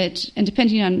means that, and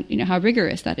depending on how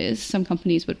rigorous that is, some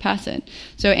companies would pass it.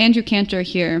 So Andrew Cantor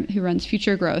here, who runs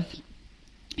Future Growth,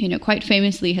 quite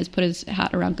famously has put his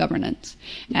hat around governance,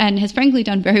 and has frankly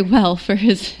done very well for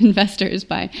his investors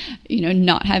by,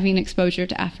 not having exposure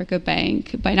to Africa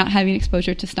Bank, by not having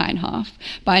exposure to Steinhoff,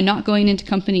 by not going into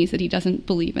companies that he doesn't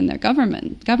believe in their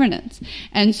governance.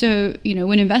 And so,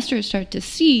 when investors start to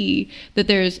see that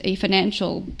there's a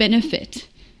financial benefit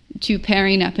to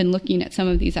pairing up and looking at some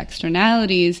of these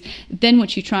externalities, then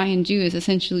what you try and do is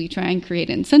essentially try and create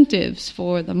incentives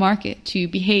for the market to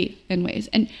behave in ways.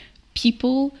 And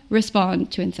people respond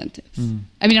to incentives.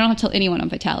 I mean, I don't have to tell anyone on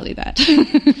Vitality that.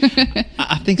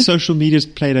 I think social media's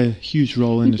played a huge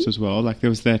role in it as well. Like there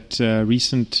was that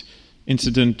recent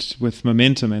incident with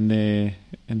Momentum and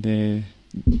their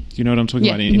you know what I'm talking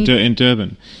about, in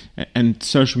Durban. And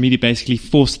social media basically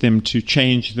forced them to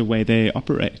change the way they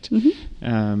operate.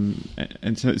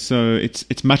 And so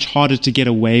it's much harder to get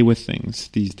away with things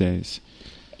these days.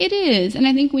 It is, and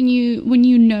I think when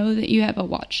you know that you have a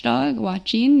watchdog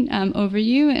watching over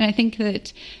you, and I think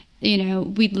that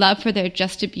we'd love for there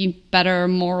just to be better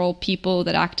moral people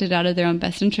that acted out of their own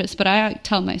best interests. But I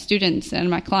tell my students and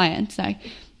my clients,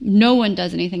 no one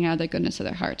does anything out of the goodness of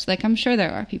their hearts. Like, I'm sure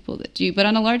there are people that do, but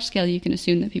on a large scale, you can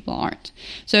assume that people aren't.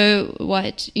 So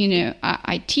what,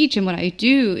 I teach and what I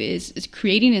do is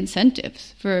creating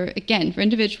incentives for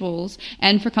individuals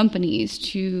and for companies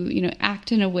to,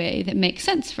 act in a way that makes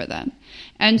sense for them.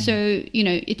 And so,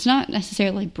 it's not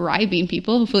necessarily bribing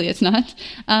people. Hopefully it's not.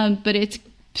 But it's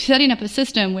setting up a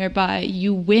system whereby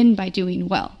you win by doing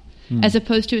well. as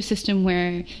opposed to a system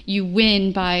where you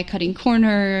win by cutting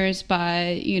corners,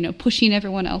 by, pushing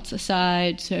everyone else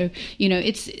aside. So,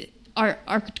 it's our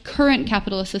current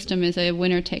capitalist system is a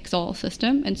winner-takes-all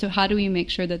system. And so how do we make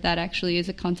sure that actually is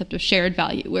a concept of shared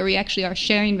value, where we actually are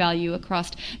sharing value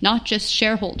across not just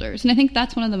shareholders? And I think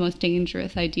that's one of the most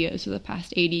dangerous ideas of the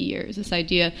past 80 years, this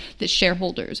idea that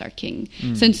shareholders are king.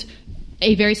 Since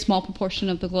a very small proportion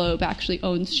of the globe actually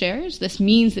owns shares, this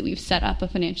means that we've set up a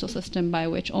financial system by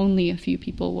which only a few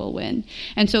people will win.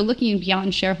 And so looking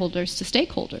beyond shareholders to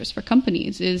stakeholders for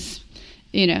companies is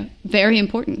very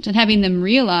important, and having them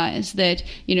realize that,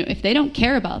 if they don't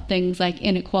care about things like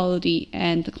inequality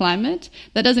and the climate,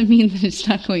 that doesn't mean that it's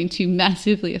not going to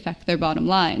massively affect their bottom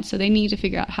line. So they need to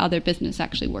figure out how their business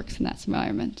actually works in that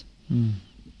environment.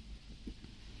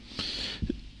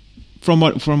 From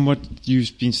what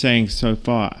you've been saying so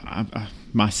far,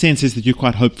 my sense is that you're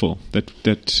quite hopeful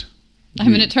that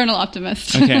I'm an eternal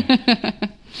optimist. Okay.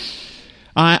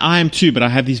 I am too, but I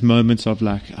have these moments of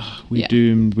like, we're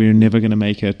doomed, we're never going to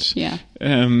make it. Yeah.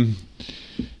 But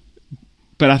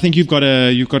I think you've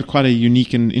got quite a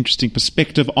unique and interesting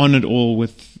perspective on it all,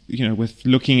 with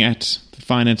looking at the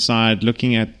finance side,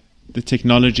 looking at the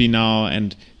technology now,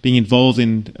 and being involved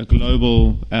in a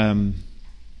global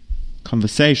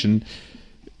conversation.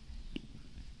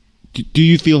 Do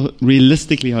you feel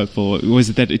realistically hopeful, or is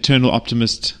it that eternal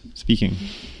optimist speaking?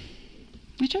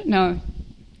 I don't know.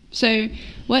 So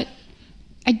what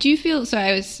I do feel, so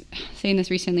I was saying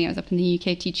this recently, I was up in the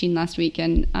UK teaching last week,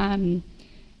 and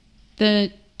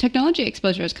the technology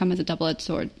exposure has come as a double-edged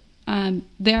sword.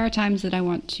 There are times that I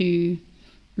want to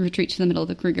retreat to the middle of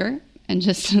the Kruger and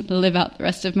just live out the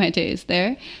rest of my days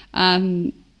there,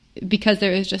 because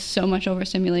there is just so much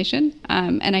overstimulation,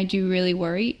 and I do really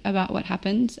worry about what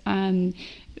happens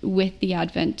with the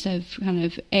advent of kind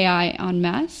of AI en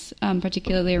masse,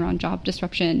 particularly around job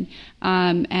disruption,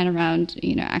 and around,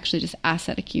 actually just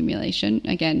asset accumulation.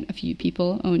 Again, a few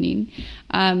people owning.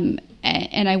 And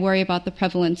I worry about the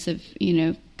prevalence of,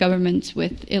 governments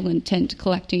with ill intent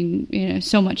collecting,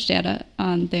 so much data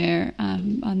on their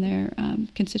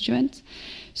constituents.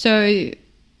 So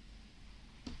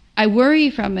I worry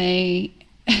from an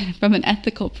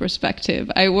ethical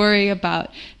perspective. I worry about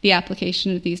the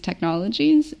application of these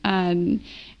technologies. And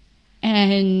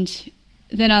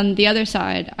then on the other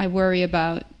side, I worry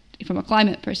about, from a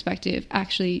climate perspective,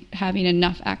 actually having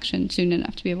enough action soon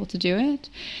enough to be able to do it.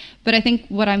 But I think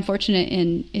what I'm fortunate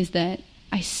in is that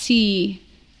I see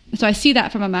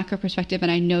that from a macro perspective,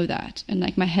 and I know that, and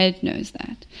like my head knows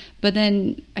that. But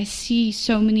then I see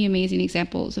so many amazing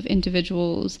examples of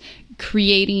individuals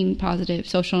creating positive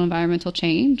social and environmental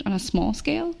change on a small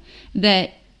scale.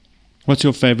 What's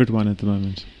your favorite one at the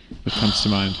moment that comes to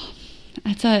mind?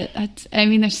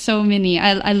 There's so many.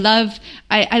 I love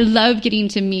getting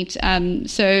to meet.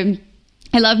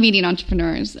 I love meeting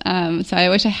entrepreneurs. So I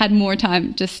wish I had more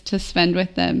time just to spend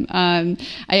with them.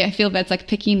 I feel that's like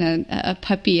picking a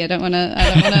puppy. I don't want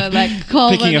to like call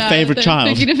picking a favorite child.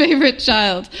 Picking a favorite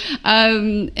child.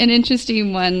 An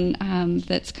interesting one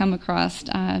that's come across.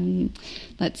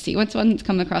 Let's see, what's one that's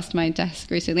come across my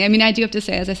desk recently? I mean, I do have to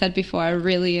say, as I said before, I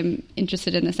really am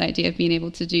interested in this idea of being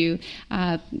able to do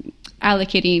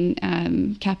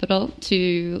allocating capital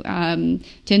to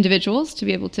individuals to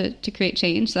be able to create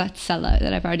change. So that's Sella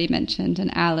that I've already mentioned, and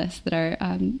Alice that are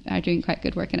doing quite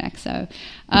good work in EXO.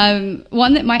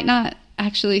 One that might not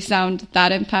actually sound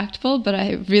that impactful, but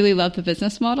I really love the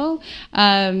business model,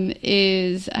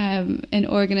 is an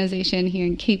organization here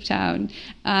in Cape Town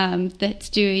that's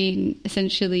doing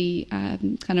essentially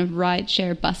kind of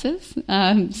ride-share buses.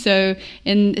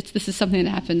 This is something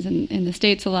that happens in the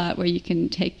States a lot, where you can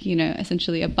take,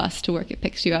 essentially a bus to work. It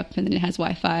picks you up, and then it has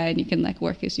Wi-Fi, and you can like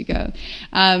work as you go.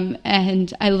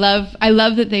 And I love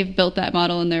that they've built that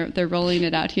model, and they're rolling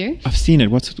it out here. I've seen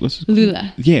it. What's it called?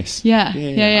 Lula. Yes.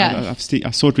 Yeah.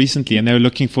 I saw it recently, and they were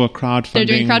looking for crowdfunding. They're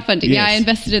doing crowdfunding. Yes. Yeah, I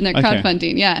invested in their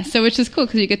crowdfunding. Yeah, so which is cool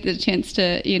because you get the chance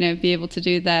to be able to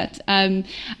do that.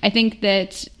 I think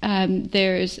that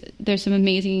there's some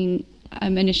amazing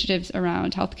initiatives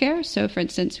around healthcare. So, for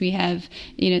instance, we have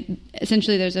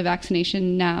essentially there's a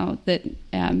vaccination now that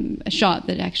a shot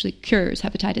that actually cures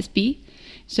hepatitis B.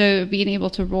 So being able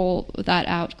to roll that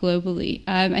out globally,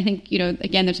 I think,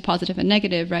 again, there's a positive and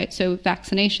negative, right? So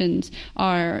vaccinations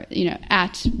are,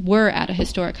 were at a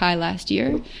historic high last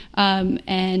year.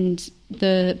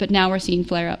 But now we're seeing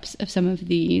flare-ups of some of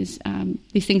these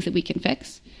things that we can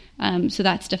fix. So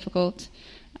that's difficult.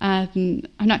 I'm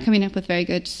not coming up with very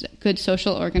good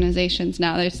social organizations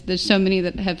now. There's so many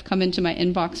that have come into my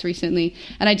inbox recently,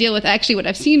 and I deal with what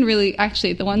I've seen really,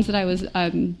 the ones that I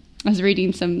was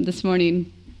reading some this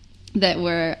morning. that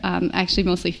were actually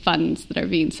mostly funds that are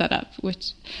being set up.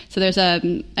 So there's a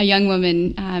young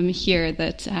woman here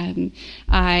that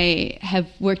I have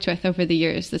worked with over the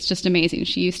years that's just amazing.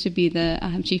 She used to be the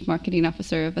chief marketing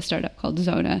officer of a startup called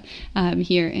Zona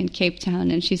here in Cape Town,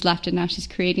 and she's left, and now she's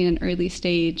creating an early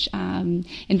stage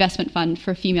investment fund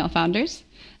for female founders.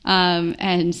 I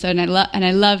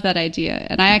love that idea.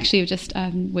 And I actually have just,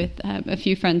 with a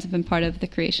few friends, have been part of the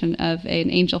creation of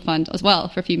an angel fund as well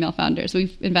for female founders.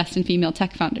 We invest in female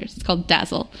tech founders. It's called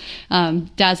Dazzle.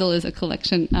 Dazzle is a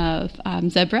collection of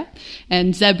Zebra.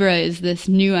 And Zebra is this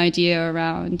new idea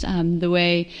around the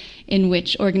way in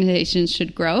which organizations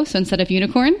should grow. So instead of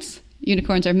unicorns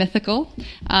are mythical,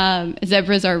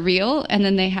 zebras are real, and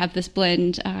then they have this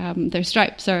blend, their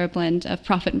stripes are a blend of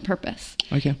profit and purpose.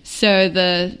 Okay. So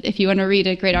if you want to read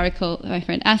a great article my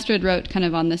friend Astrid wrote kind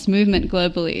of on this movement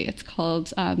globally, it's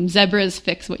called Zebras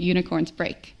Fix What Unicorns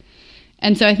Break.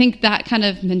 And so I think that kind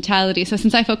of mentality, so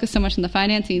since I focus so much on the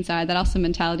financing side, that also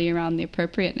mentality around the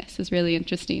appropriateness is really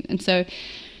interesting. And so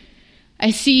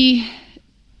I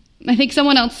think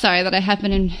someone else, that I have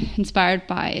been inspired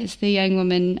by is the young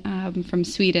woman from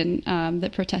Sweden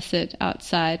that protested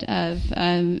outside of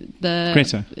the...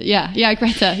 Greta. Yeah,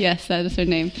 Greta. Yes, that is her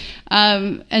name.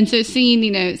 And so seeing,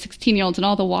 16-year-olds and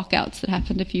all the walkouts that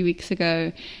happened a few weeks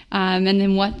ago, and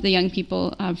then what the young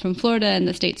people from Florida and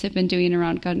the states have been doing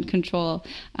around gun control,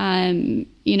 I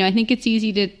think it's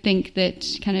easy to think that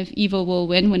kind of evil will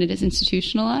win when it is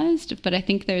institutionalized, but I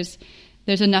think there's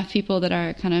enough people that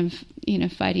are kind of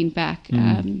fighting back,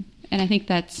 and I think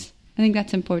that's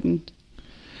important.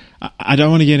 I don't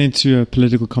want to get into a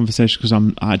political conversation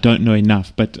because I don't know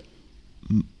enough, but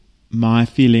my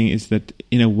feeling is that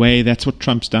in a way that's what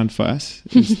Trump's done for us,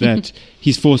 is that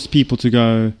he's forced people to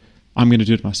go, I'm going to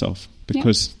do it myself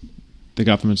because the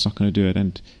government's not going to do it.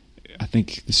 And I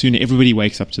think the sooner everybody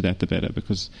wakes up to that, the better,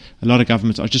 because a lot of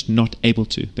governments are just not able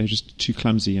to. They're just too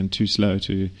clumsy and too slow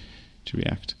to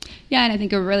react. Yeah, and I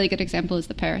think a really good example is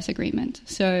the Paris Agreement.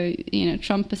 So,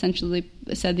 Trump essentially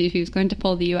said that he was going to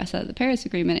pull the U.S. out of the Paris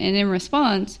Agreement, and in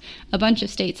response, a bunch of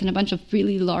states and a bunch of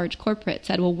really large corporates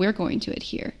said, well, we're going to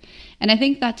adhere. And I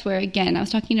think that's where, again, I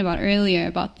was talking about earlier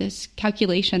about this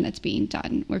calculation that's being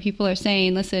done, where people are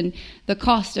saying, listen, the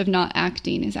cost of not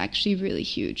acting is actually really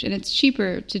huge, and it's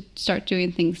cheaper to start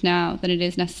doing things now than it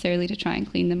is necessarily to try and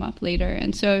clean them up later.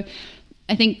 And so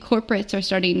I think corporates are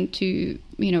starting to,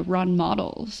 run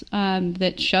models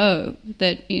that show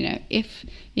that, if,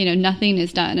 nothing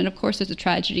is done. And of course, there's a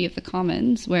tragedy of the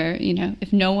commons where,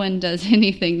 if no one does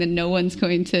anything, then no one's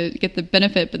going to get the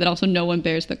benefit, but then also no one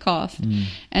bears the cost.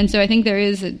 And so I think there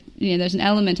is there's an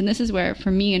element, and this is where,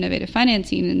 for me, innovative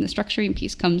financing and the structuring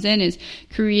piece comes in, is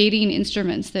creating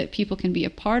instruments that people can be a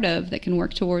part of that can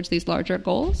work towards these larger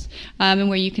goals, and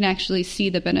where you can actually see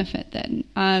the benefit then.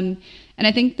 And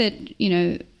I think that,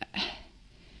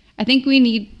 I think we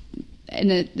need, and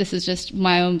this is just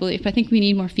my own belief, but I think we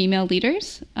need more female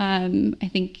leaders. I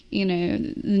think, the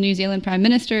New Zealand Prime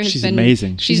Minister has She's been...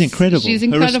 amazing. She's incredible. She's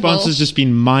incredible. Her response has just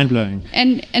been mind-blowing.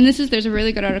 And there's a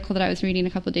really good article that I was reading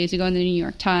a couple of days ago in the New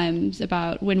York Times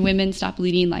about when women stop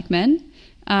leading like men.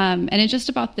 And it's just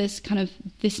about this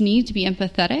need to be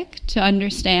empathetic, to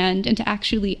understand, and to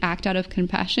actually act out of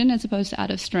compassion as opposed to out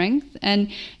of strength.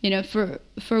 And,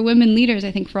 for women leaders,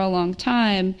 I think for a long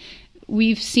time,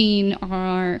 we've seen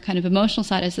our kind of emotional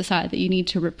side as the side that you need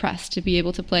to repress to be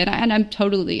able to play. And I'm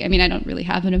totally, I don't really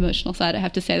have an emotional side. I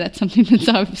have to say that's something that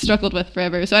I've struggled with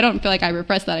forever. So I don't feel like I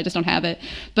repress that. I just don't have it.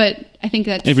 But I think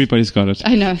that's... Everybody's got it.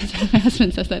 I know. My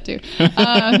husband says that too.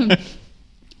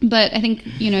 But I think,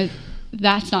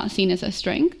 that's not seen as a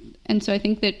strength. And so I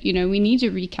think that, we need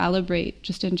to recalibrate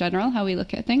just in general how we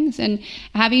look at things. And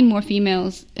having more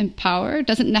females in power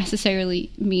doesn't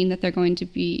necessarily mean that they're going to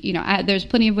be, there's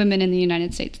plenty of women in the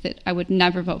United States that I would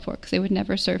never vote for because they would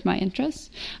never serve my interests.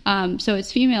 So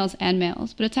it's females and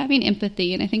males, but it's having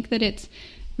empathy. And I think that it's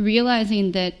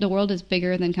realizing that the world is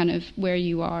bigger than kind of where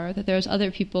you are, that there's other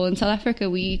people. In South Africa,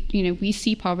 we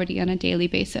see poverty on a daily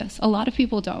basis. A lot of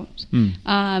people don't.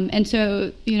 And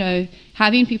so,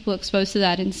 having people exposed to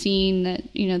that and seeing that,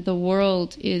 the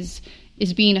world is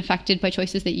being affected by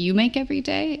choices that you make every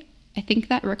day, I think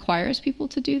that requires people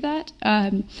to do that.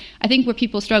 I think where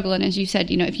people struggle, and as you said,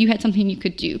 if you had something you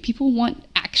could do, people want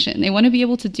action. They want to be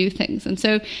able to do things. And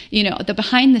so, the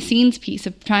behind the scenes piece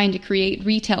of trying to create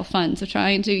retail funds, of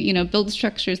trying to, build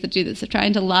structures that do this, of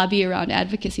trying to lobby around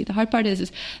advocacy, the hard part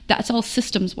is that's all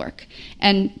systems work.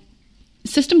 And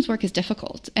systems work is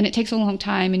difficult and it takes a long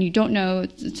time, and you don't know.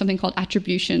 It's something called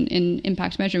attribution in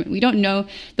impact measurement. We don't know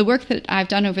the work that I've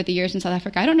done over the years in South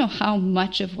Africa. I don't know how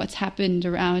much of what's happened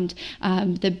around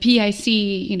the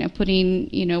PIC, putting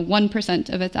 1%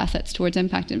 of its assets towards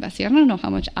impact investing. I don't know how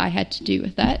much I had to do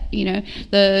with that.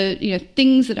 The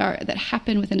things that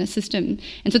happen within a system,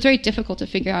 and so it's very difficult to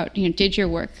figure out. Did your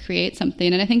work create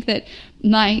something? And I think that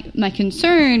my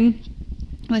concern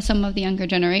with some of the younger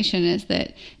generation is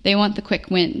that they want the quick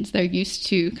wins. They're used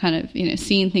to kind of,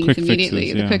 seeing things quick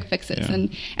immediately, fixes, the quick fixes. Yeah.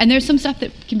 And there's some stuff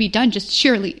that can be done just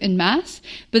surely en masse,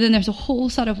 but then there's a whole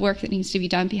set of work that needs to be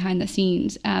done behind the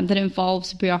scenes that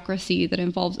involves bureaucracy, that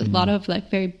involves a lot of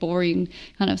very boring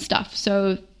kind of stuff.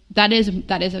 So that is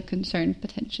a concern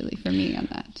potentially for me on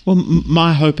that. Well,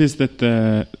 my hope is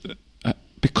that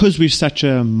because we're such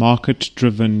a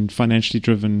market-driven, financially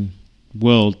driven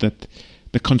world, that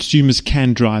the consumers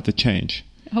can drive the change.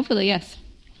 Hopefully, yes.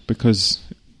 Because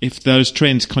if those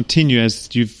trends continue,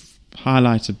 as you've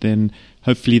highlighted, then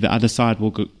hopefully the other side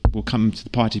will come to the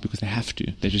party because they have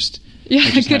to. They just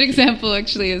a good example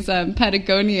actually is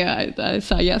Patagonia. I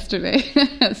saw yesterday.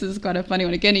 This is quite a funny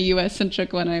one. Again, a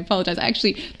U.S.-centric one. I apologize. I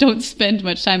actually don't spend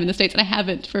much time in the States, and I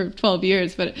haven't for 12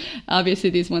 years. But obviously,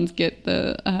 these ones get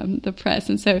the press.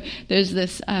 And so there's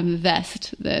this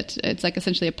vest that it's like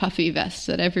essentially a puffy vest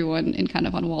that everyone in kind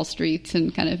of on Wall Street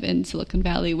and kind of in Silicon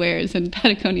Valley wears. And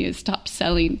Patagonia has stopped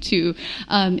selling to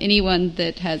anyone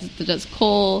that does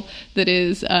coal, that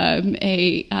is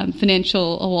a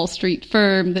financial Wall Street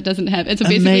firm that doesn't have. And so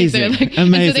basically, they're like,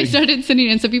 and so they started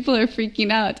sending, and so people are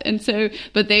freaking out. And so,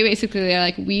 but they basically they're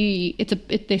like,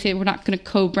 they say we're not going to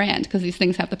co-brand because these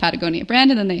things have the Patagonia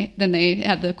brand, and then they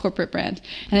have the corporate brand.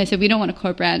 And they said we don't want to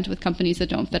co-brand with companies that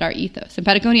don't fit our ethos. And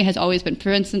Patagonia has always been, for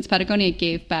instance, Patagonia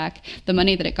gave back the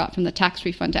money that it got from the tax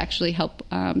refund to actually help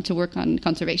to work on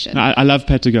conservation. I love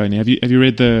Patagonia. Have you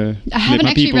read the? I haven't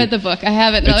actually read the book. I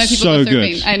haven't. It's so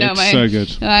good. I know it's so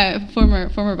good.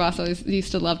 Former boss always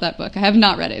used to love that book. I have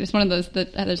not read it. It's one of those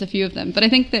that there's a few of them. But I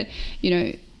think that,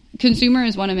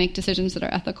 consumers want to make decisions that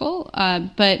are ethical,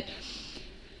 but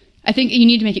I think you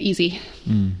need to make it easy.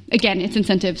 Again, it's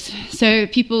incentives. So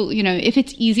people, if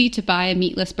it's easy to buy a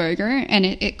meatless burger and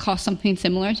it costs something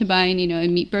similar to buying, a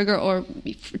meat burger or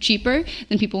cheaper,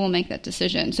 then people will make that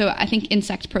decision. So I think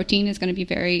insect protein is going to be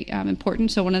very important.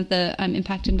 So one of the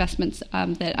impact investments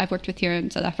that I've worked with here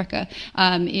in South Africa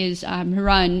is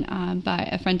run by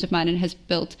a friend of mine and has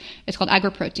built, it's called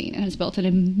AgroProtein, and has built an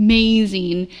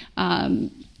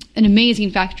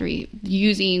amazing factory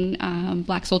using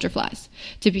black soldier flies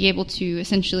to be able to,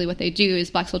 essentially what they do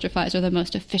is black soldier flies are the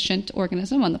most efficient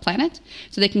organism on the planet.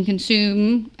 So they can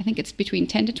consume, I think it's between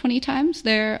 10 to 20 times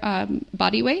their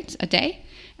body weight a day.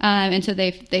 And so they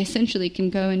essentially can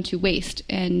go into waste,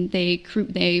 and they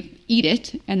eat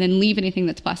it and then leave anything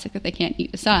that's plastic that they can't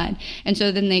eat aside. And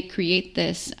so then they create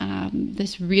this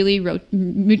really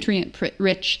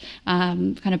nutrient-rich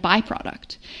kind of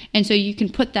byproduct. And so you can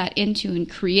put that into and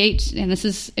create. And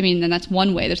and that's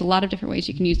one way. There's a lot of different ways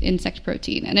you can use insect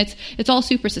protein, and it's all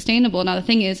super sustainable. Now the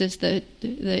thing is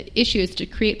the issue is to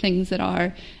create things that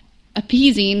are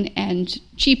appeasing and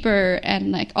cheaper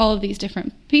and like all of these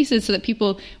different pieces so that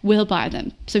people will buy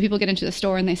them. So people get into the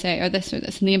store and they say, or this or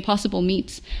this. And the Impossible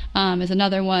Meats is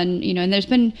another one, and there's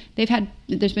been 2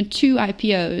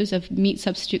 IPOs of meat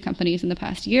substitute companies in the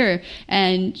past year,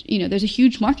 and there's a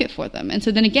huge market for them. And so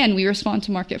then again, we respond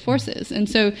to market forces. And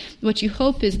so what you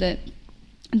hope is that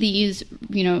these,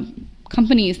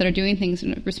 companies that are doing things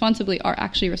responsibly are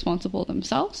actually responsible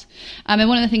themselves. And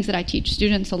one of the things that I teach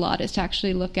students a lot is to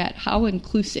actually look at how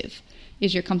inclusive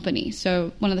is your company.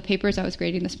 So one of the papers I was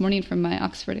grading this morning from my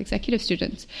Oxford executive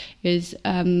students is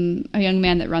a young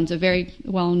man that runs a very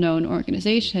well-known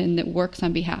organization that works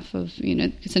on behalf of,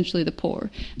 essentially the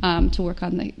poor, to work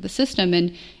on the system.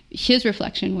 And his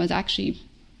reflection was actually,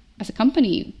 as a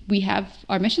company, we have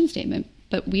our mission statement,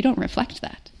 but we don't reflect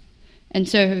that. And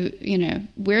so,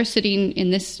 we're sitting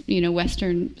in this,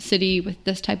 Western city with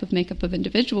this type of makeup of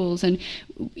individuals. And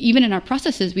even in our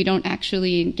processes, we don't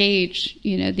actually engage,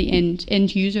 the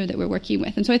end user that we're working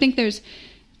with. And so I think there's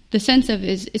the sense of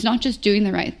it's not just doing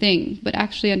the right thing, but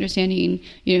actually understanding,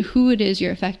 who it is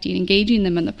you're affecting, engaging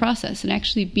them in the process, and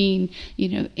actually being,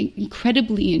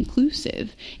 incredibly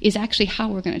inclusive is actually how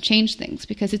we're going to change things.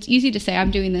 Because it's easy to say,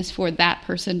 I'm doing this for that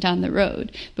person down the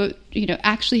road, but,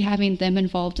 actually having them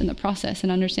involved in the process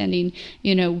and understanding,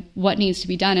 what needs to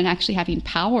be done and actually having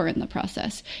power in the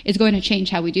process is going to change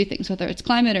how we do things, whether it's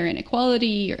climate or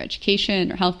inequality or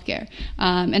education or healthcare.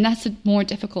 And that's a more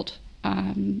difficult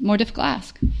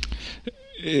ask.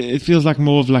 It feels like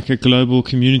more of like a global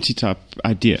community type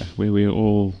idea where we're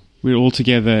all we're all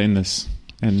together in this.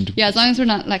 And yeah, as long as we're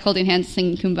not like holding hands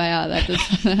singing Kumbaya,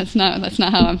 that's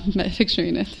not how I'm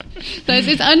picturing it. So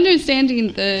it's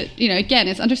understanding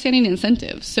it's understanding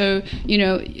incentives. So,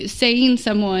 saying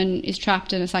someone is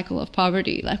trapped in a cycle of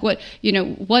poverty, like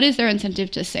what is their incentive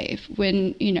to save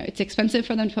when, it's expensive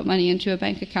for them to put money into a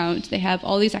bank account. They have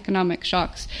all these economic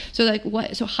shocks. So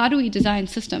how do we design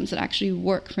systems that actually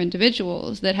work for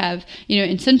individuals, that have,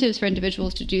 incentives for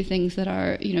individuals to do things that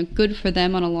are, good for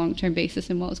them on a long-term basis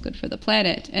and well as good for the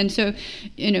planet? And so,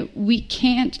 we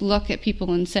can't look at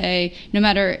people and say, no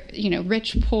matter,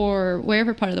 rich, poor,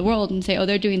 wherever part of the world, and say, oh,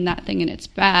 they're doing that thing and it's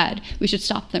bad, we should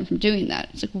stop them from doing that.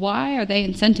 It's like, why are they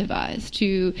incentivized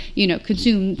to,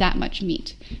 consume that much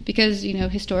meat? Because,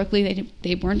 historically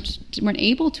they weren't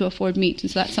able to afford meat.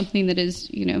 And so that's something that is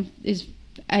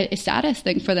a status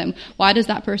thing for them. Why does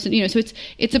that person, so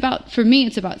it's about, for me,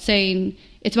 it's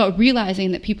about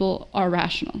realizing that people are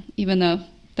rational, even though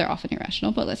they're often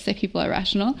irrational, but let's say people are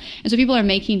rational. And so people are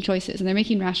making choices, and they're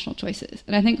making rational choices.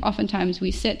 And I think oftentimes we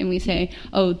sit and we say,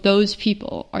 oh, those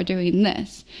people are doing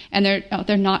this, and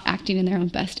they're not acting in their own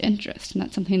best interest. And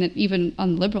that's something that even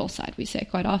on the liberal side we say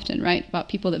quite often, right, about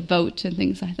people that vote and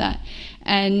things like that.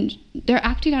 And they're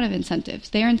acting out of incentives.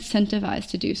 They are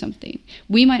incentivized to do something.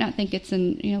 We might not think it's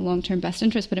in long-term best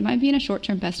interest, but it might be in a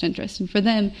short-term best interest. And for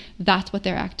them, that's what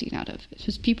they're acting out of.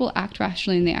 Because people act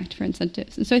rationally and they act for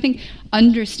incentives. And so I think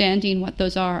understanding what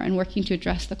those are and working to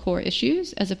address the core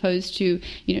issues, as opposed to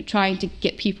trying to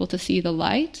get people to see the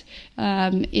light,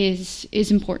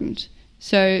 is important.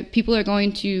 So people are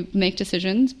going to make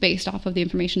decisions based off of the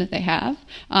information that they have,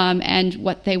 and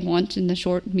what they want in the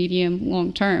short, medium,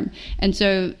 long term. And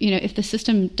so, if the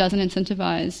system doesn't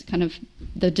incentivize kind of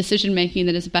the decision making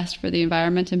that is best for the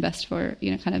environment and best for,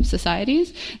 kind of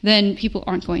societies, then people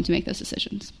aren't going to make those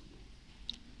decisions.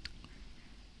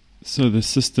 So the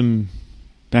system,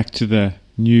 back to the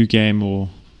new game or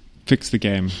fix the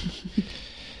game.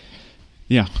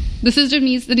 Yeah. The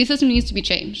new system needs to be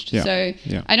changed. Yeah. So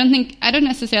yeah. I don't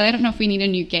know if we need a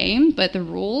new game, but the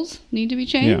rules need to be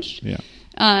changed. Yeah.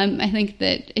 I think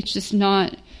that it's just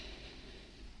not,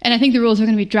 and I think the rules are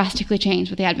going to be drastically changed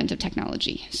with the advent of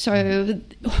technology. So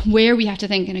where we have to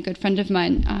think, and a good friend of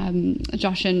mine,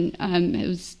 Joshin,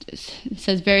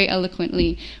 says very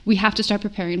eloquently, we have to start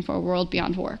preparing for a world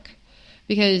beyond work.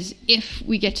 Because if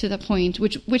we get to the point,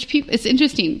 which people, it's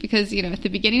interesting because, at the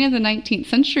beginning of the 19th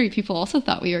century, people also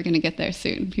thought we were going to get there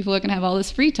soon. People are going to have all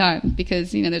this free time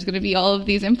because, there's going to be all of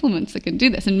these implements that can do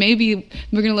this. And maybe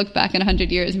we're going to look back in 100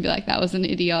 years and be like, that was an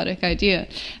idiotic idea.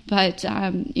 But,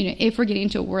 if we're getting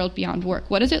to a world beyond work,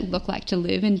 what does it look like to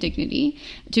live in dignity,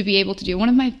 to be able to do? One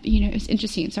of my, it's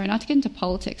interesting, sorry, not to get into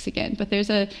politics again, but there's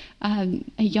a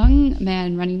young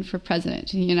man running for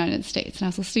president in the United States. And I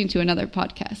was listening to another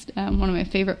podcast, one of my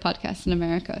favorite podcasts in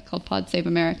America called Pod Save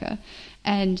America,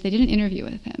 and they did an interview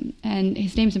with him, and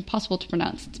his name's impossible to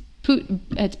pronounce.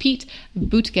 It's Pete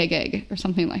Buttigieg or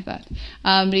something like that,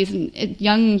 but he's a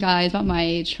young guy about my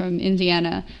age from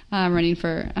Indiana, running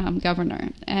for governor.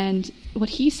 And what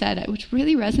he said, which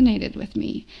really resonated with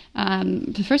me for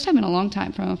the first time in a long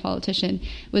time from a politician,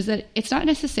 was that it's not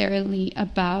necessarily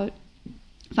about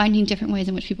finding different ways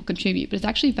in which people contribute, but it's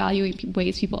actually valuing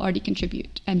ways people already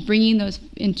contribute and bringing those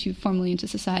formally into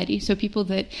society. So people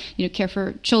that, care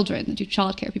for children, that do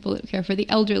childcare, people that care for the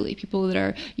elderly, people that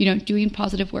are, doing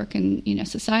positive work in,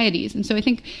 societies. And so I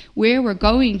think where we're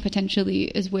going potentially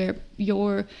is where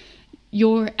your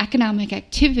economic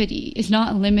activity is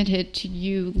not limited to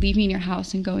you leaving your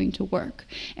house and going to work.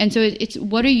 And so it's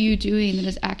what are you doing that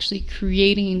is actually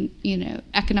creating,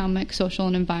 economic, social,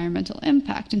 and environmental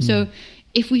impact. And so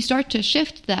if we start to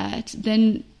shift that,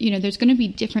 then, there's going to be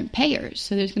different payers.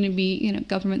 So there's going to be,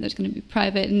 government, there's going to be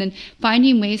private, and then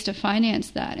finding ways to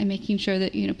finance that and making sure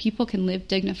that, people can live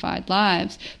dignified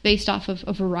lives based off of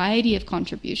a variety of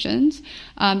contributions.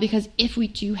 Because if we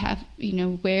do have,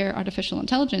 where artificial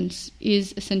intelligence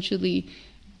is essentially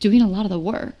doing a lot of the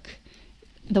work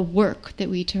that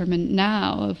we determine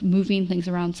now of moving things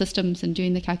around systems and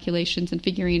doing the calculations and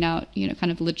figuring out, kind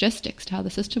of logistics to how the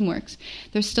system works,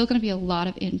 there's still going to be a lot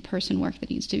of in-person work that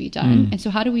needs to be done. And so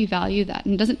how do we value that?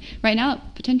 And right now, it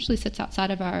potentially sits outside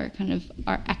of our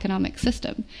economic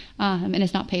system, and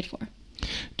is not paid for.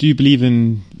 Do you believe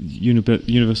in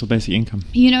universal basic income?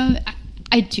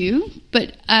 I do,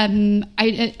 but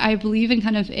I believe in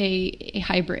kind of a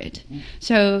hybrid.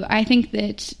 So I think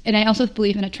that, and I also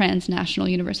believe in a transnational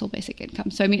universal basic income.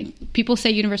 So I mean, people say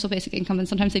universal basic income, and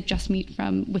sometimes they just meet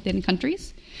from within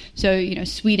countries. So, you know,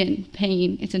 Sweden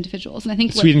paying its individuals. And I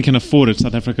think Sweden can afford it,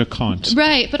 South Africa can't.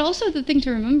 Right. But also the thing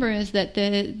to remember is that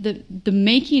the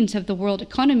makings of the world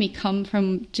economy come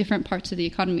from different parts of the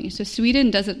economy. So Sweden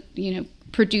doesn't, you know,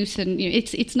 produce, and you know,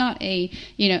 it's not a,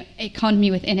 you know, economy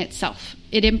within itself.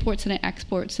 It imports and it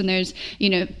exports, and there's, you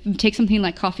know, take something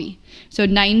like coffee. So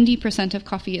 90% of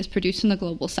coffee is produced in the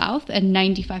global south, and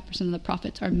 95% of the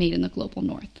profits are made in the global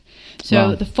north. So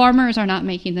wow. The farmers are not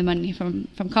making the money from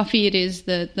coffee. It is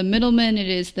the middlemen, it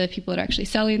is the people that are actually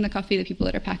selling the coffee, the people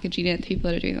that are packaging it, the people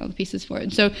that are doing all the pieces for it.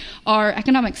 And so our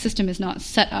economic system is not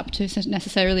set up to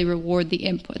necessarily reward the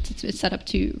inputs. It's set up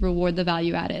to reward the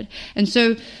value added. And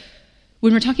so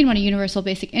when we're talking about a universal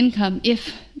basic income,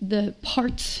 if the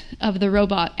parts of the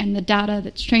robot and the data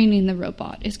that's training the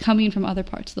robot is coming from other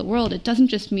parts of the world, it doesn't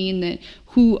just mean that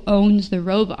who owns the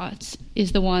robots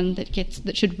is the one that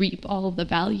should reap all of the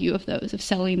value of those, of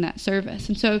selling that service.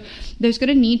 And so there's going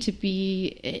to need to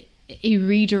be a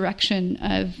redirection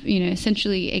of, you know,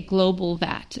 essentially a global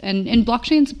VAT. And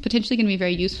blockchain is potentially going to be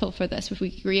very useful for this. If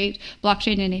we create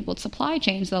blockchain-enabled supply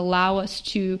chains that allow us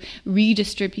to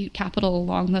redistribute capital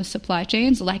along those supply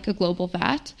chains, like a global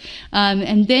VAT,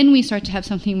 and then we start to have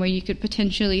something where you could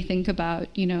potentially think about,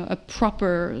 you know, a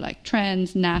proper, like,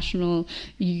 transnational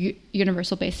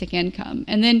universal basic income.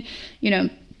 And then, you know,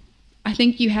 I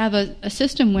think you have a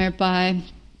system whereby,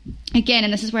 again,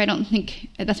 and this is where I don't think,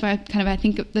 that's why I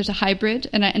think there's a hybrid,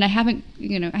 and I haven't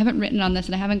written on this,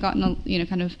 and I haven't gotten, you know,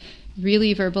 kind of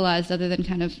really verbalized other than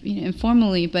kind of, you know,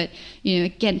 informally, but, you know,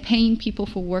 again, paying people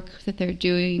for work that they're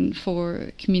doing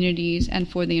for communities and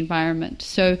for the environment.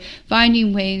 So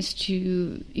finding ways to,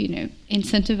 you know,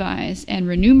 incentivize and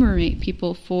remunerate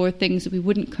people for things that we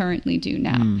wouldn't currently do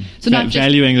now. So not just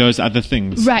valuing those other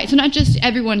things. Right. So not just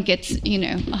everyone gets, you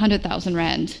know, 100,000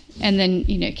 Rand and then,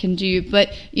 you know, can do, but,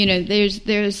 you know,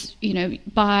 there's, you know,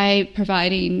 by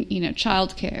providing, you know,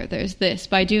 childcare, there's this,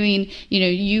 by doing, you know,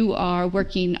 you are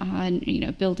working on, you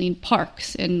know, building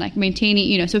parks and like maintaining,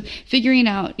 you know, so figuring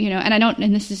out, you know,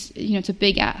 and this is, you know, it's a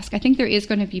big ask. I think there is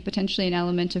going to be potentially an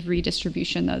element of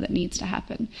redistribution though that needs to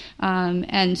happen.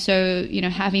 And so, you know,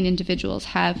 having individuals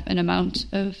have an amount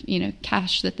of, you know,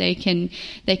 cash that they can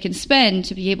spend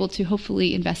to be able to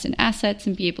hopefully invest in assets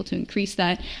and be able to increase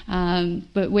that.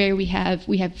 But where we have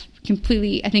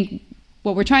completely, I think,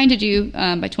 what we're trying to do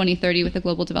by 2030 with the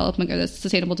global development or the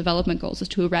sustainable development goals is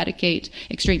to eradicate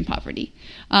extreme poverty.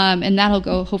 And that'll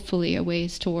go hopefully a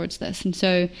ways towards this. And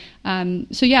so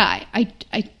yeah,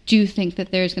 I do think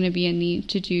that there's going to be a need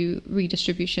to do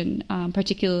redistribution,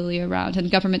 particularly around, and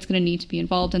government's going to need to be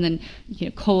involved, and then, you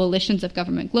know, coalitions of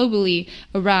government globally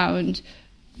around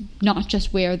not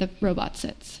just where the robot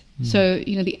sits. So,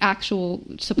 you know, the actual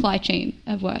supply chain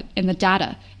of what, and the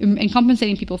data, and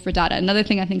compensating people for data. Another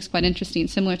thing I think is quite interesting,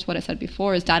 similar to what I said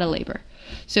before, is data labor.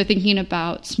 So thinking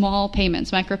about small payments,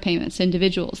 micropayments,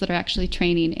 individuals that are actually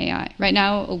training AI. Right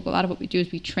now, a lot of what we do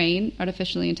is we train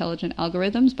artificially intelligent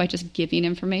algorithms by just giving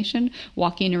information,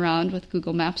 walking around with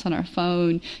Google Maps on our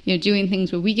phone, you know, doing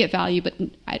things where we get value, but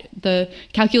the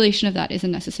calculation of that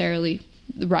isn't necessarily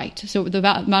right. So the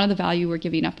amount of the value we're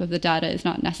giving up of the data is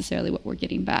not necessarily what we're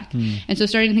getting back. And so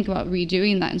starting to think about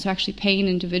redoing that, and so actually paying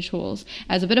individuals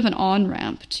as a bit of an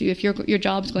on-ramp to, if your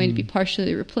job's going to be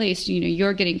partially replaced, you know,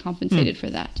 you're getting compensated for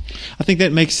that. I think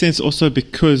that makes sense also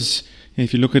because, you know,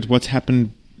 if you look at what's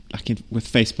happened like with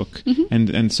Facebook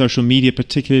and social media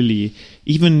particularly,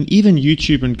 even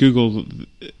YouTube and Google,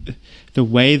 the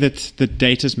way that the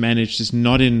data is managed is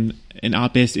not in our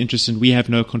best interest, and we have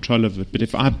no control of it. But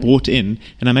if I bought in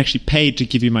and I'm actually paid to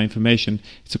give you my information,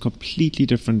 it's a completely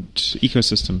different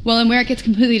ecosystem. Well, and where it gets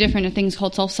completely different are things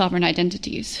called self-sovereign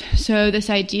identities. So this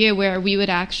idea where we would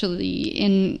actually,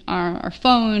 in our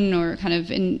phone or kind of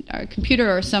in our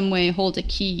computer or some way, hold a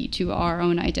key to our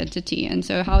own identity. And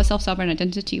so how a self-sovereign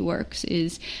identity works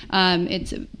is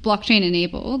it's blockchain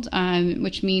enabled,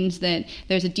 which means that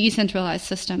there's a decentralized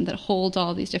system that holds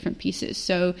all these different pieces.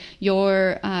 So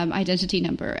your identity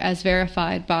number, as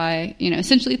verified by, you know,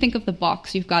 essentially think of the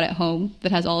box you've got at home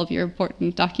that has all of your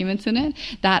important documents in it,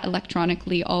 that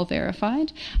electronically all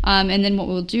verified. And then what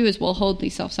we'll do is we'll hold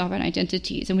these self-sovereign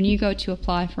identities. And when you go to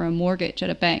apply for a mortgage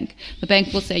at a bank, the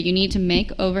bank will say you need to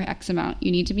make over X amount,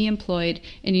 you need to be employed,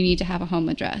 and you need to have a home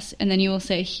address. And then you will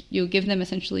say, you'll give them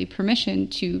essentially permission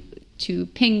to to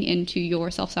ping into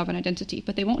your self-sovereign identity,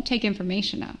 but they won't take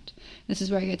information out. This is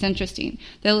where it gets interesting.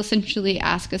 They'll essentially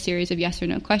ask a series of yes or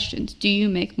no questions. Do you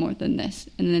make more than this?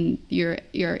 And then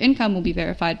your income will be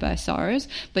verified by SARS,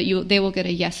 but they will get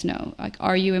a yes, no. Like,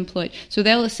 are you employed? So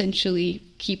they'll essentially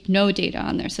keep no data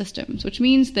on their systems, which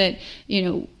means that,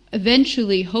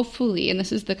 eventually, hopefully, and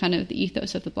this is the kind of the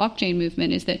ethos of the blockchain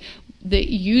movement, is that the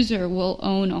user will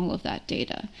own all of that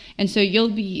data. And so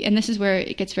and this is where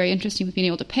it gets very interesting with being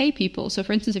able to pay people. So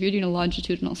for instance, if you're doing a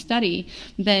longitudinal study,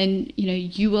 then,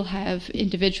 you will have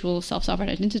individual self-sovereign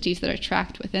identities that are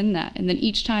tracked within that. And then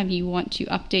each time you want to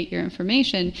update your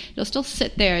information, it'll still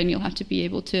sit there and you'll have to be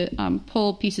able to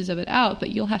pull pieces of it out, but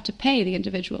you'll have to pay the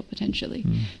individual potentially.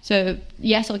 So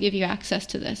yes, I'll give you access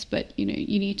to this, but, you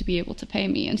need to be able to pay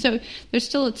me. And so it's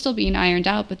still being ironed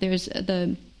out, but there's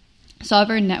the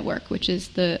Sovereign Network, which is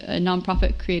a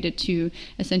nonprofit created to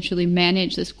essentially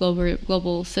manage this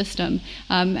global system,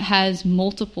 has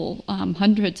multiple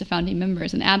hundreds of founding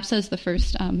members, and ABSA is the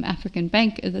first African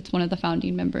bank that's one of the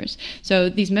founding members. So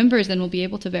these members then will be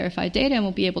able to verify data and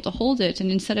will be able to hold it,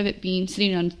 and instead of it being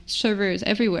sitting on servers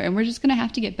everywhere, and we're just going to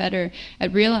have to get better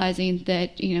at realizing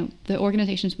that the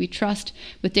organizations we trust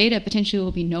with data potentially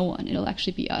will be no one. It'll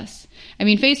actually be us. I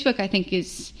mean, Facebook, I think,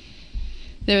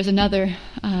 there's another,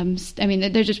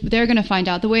 they're going to find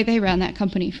out. The way they ran that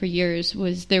company for years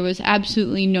was there was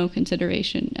absolutely no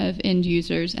consideration of end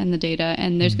users and the data.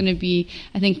 And there's going to be,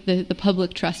 I think the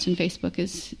public trust in Facebook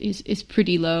is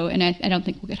pretty low, and I don't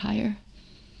think we'll get higher.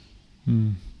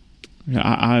 Yeah,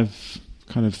 I've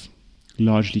kind of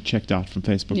largely checked out from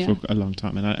Facebook for a long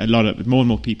time, and more and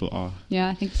more people are. Yeah,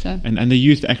 I think so. And the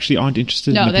youth actually aren't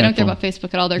interested. No, in the they platform. don't care about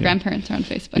Facebook at all. Their grandparents are on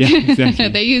Facebook. Yeah, exactly.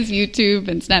 They use YouTube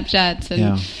and Snapchat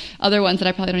and other ones that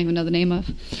I probably don't even know the name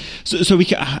of. So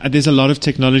we there's a lot of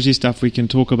technology stuff we can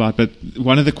talk about, but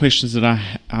one of the questions that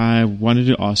I wanted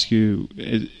to ask you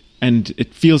and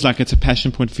it feels like it's a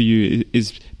passion point for you,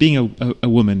 is being a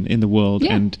woman in the world,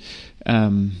 and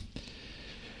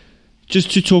just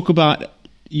to talk about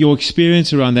your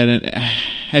experience around that, and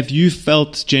have you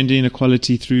felt gender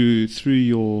inequality through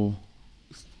your?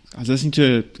 I was listening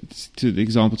to the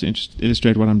example to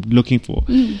illustrate what I'm looking for.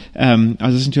 I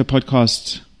was listening to a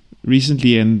podcast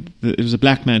recently, and it was a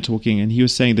black man talking, and he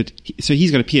was saying that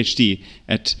he's got a PhD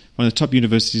at one of the top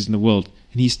universities in the world,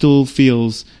 and he still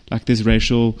feels like there's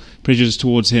racial prejudice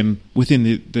towards him within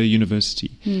the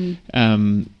university.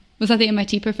 Was that the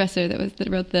MIT professor that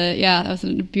wrote that was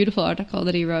a beautiful article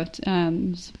that he wrote.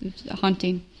 It was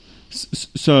haunting.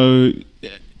 So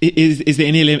is there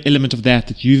any element of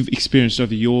that you've experienced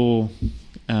over your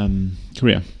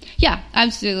career? Yeah,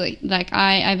 absolutely. Like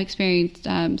I've experienced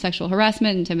sexual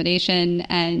harassment, intimidation,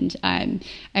 and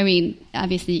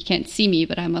obviously you can't see me,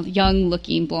 but I'm a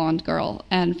young-looking blonde girl,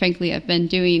 and frankly, I've been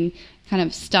doing kind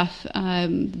of stuff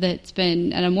that's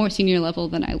been at a more senior level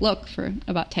than I look for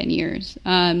about 10 years.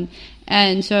 And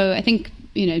so I think,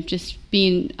 just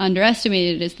being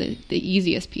underestimated is the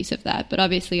easiest piece of that. But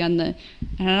obviously and I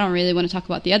don't really want to talk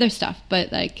about the other stuff,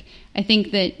 but like, I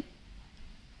think that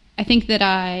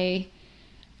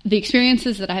the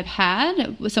experiences that I've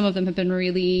had, some of them have been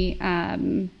really,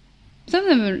 some of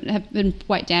them have been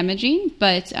quite damaging,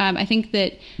 but I think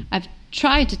that I've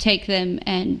tried to take them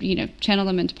and, channel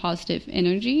them into positive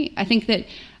energy. I think that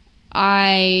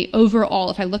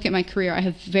overall, if I look at my career, I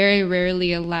have very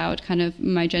rarely allowed kind of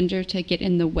my gender to get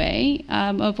in the way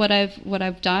of what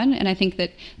I've done, and I think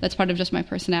that that's part of just my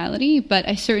personality. But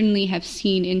I certainly have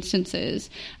seen instances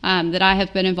that I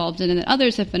have been involved in and that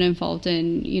others have been involved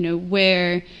in,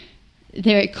 where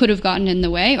it could have gotten in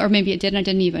the way, or maybe it did and I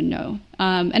didn't even know.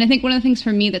 And I think one of the things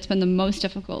for me that's been the most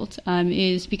difficult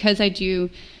is because I do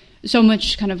so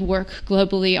much kind of work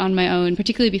globally on my own,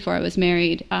 particularly before I was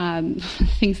married.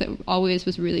 Things that always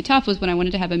was really tough was when I wanted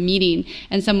to have a meeting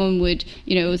and someone would,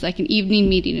 it was like an evening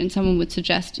meeting and someone would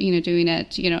suggest, doing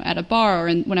it, at a bar,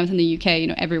 or when I was in the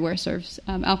UK, everywhere serves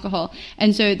alcohol.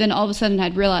 And so then all of a sudden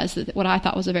I'd realized that what I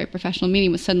thought was a very professional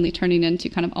meeting was suddenly turning into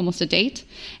kind of almost a date.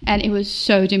 And it was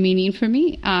so demeaning for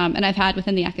me. And I've had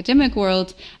within the academic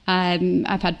world,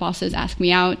 I've had bosses ask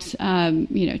me out,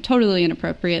 totally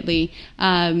inappropriately,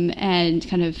 and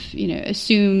kind of,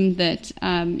 assume that,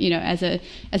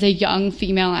 as a young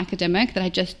female academic, that I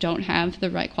just don't have the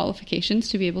right qualifications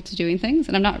to be able to doing things.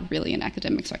 And I'm not really an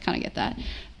academic, so I kind of get that.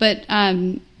 But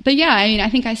yeah, I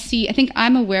think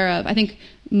I'm aware of, I think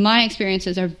my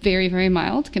experiences are very, very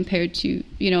mild compared to,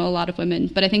 a lot of women.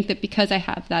 But I think that because I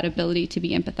have that ability to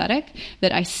be empathetic,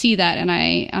 that I see that,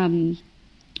 and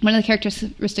one of the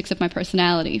characteristics of my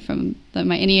personality from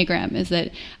my Enneagram is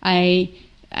that I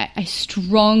have a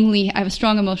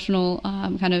strong emotional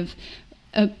kind of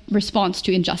a response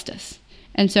to injustice.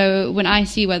 And so when I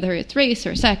see, whether it's race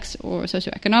or sex or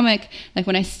socioeconomic, like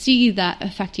when I see that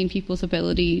affecting people's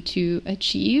ability to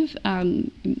achieve,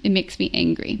 it makes me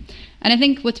angry. And I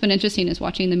think what's been interesting is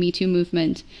watching the Me Too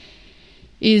movement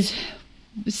is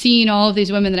seeing all of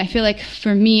these women that I feel like,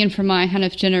 for me and for my kind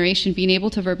of generation, being able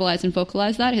to verbalize and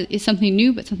vocalize that is something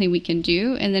new, but something we can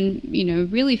do. And then,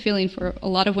 really feeling for a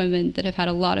lot of women that have had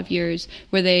a lot of years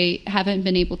where they haven't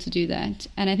been able to do that.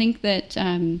 And I think that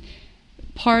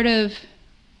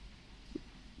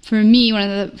for me, one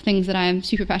of the things that I'm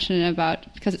super passionate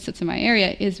about, because it sits in my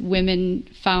area, is women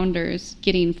founders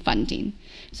getting funding.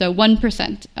 So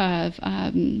 1%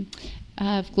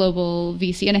 of global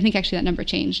VC, and I think actually that number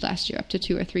changed last year up to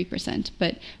 2 or 3%,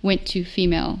 but went to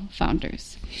female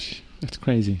founders. That's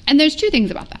crazy. And there's two things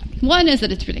about that. One is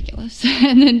that it's ridiculous,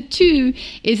 and then two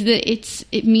is that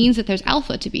it means that there's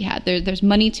alpha to be had. There's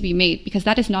money to be made, because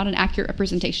that is not an accurate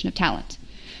representation of talent.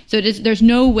 So there's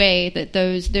no way that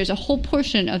there's a whole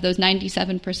portion of those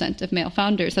 97% of male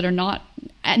founders that are not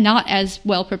as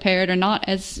well prepared or not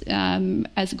as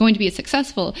going to be as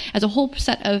successul as a whole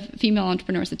set of female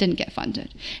entrepreneurs that didn't get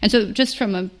funded. And so just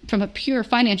from a pure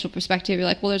financial perspective, you're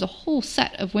like, well, there's a whole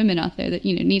set of women out there that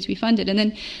need to be funded. And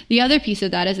then the other piece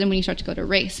of that is then when you start to go to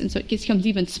race, and so it becomes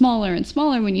even smaller and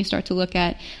smaller when you start to look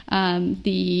at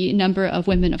the number of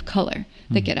women of color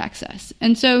that get access.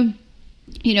 And so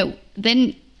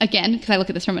then, again, because I look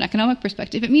at this from an economic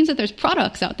perspective, it means that there's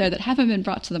products out there that haven't been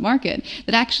brought to the market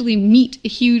that actually meet a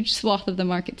huge swath of the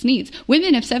market's needs.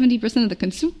 Women have 70% of the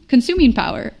consuming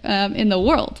power in the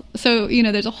world. So,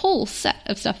 there's a whole set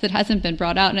of stuff that hasn't been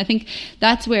brought out. And I think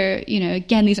that's where,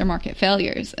 again, these are market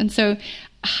failures. And so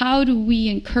how do we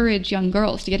encourage young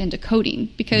girls to get into coding?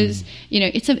 Because,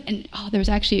 there was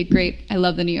actually I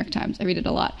love the New York Times. I read it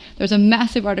a lot. There was a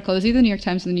massive article, it was either the New York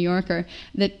Times or the New Yorker,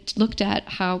 that looked at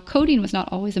how coding was not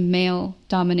always a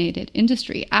male-dominated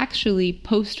industry. Actually,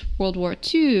 post-World War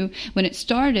II, when it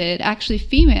started, actually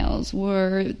females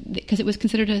were, because it was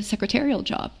considered a secretarial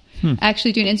job.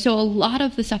 Actually doing. And so a lot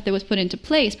of the stuff that was put into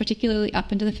place, particularly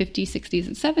up into the 50s, 60s,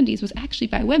 and 70s, was actually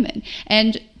by women.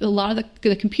 And a lot of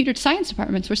the computer science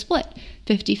departments were split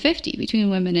 50-50 between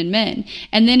women and men.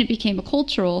 And then it became a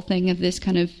cultural thing of this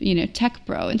kind of, tech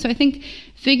bro. And so I think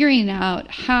figuring out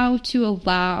how to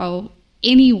allow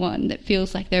anyone that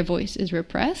feels like their voice is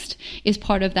repressed is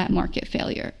part of that market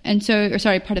failure. And so,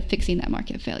 part of fixing that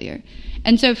market failure.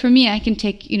 And so for me, I can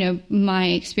take, my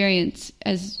experience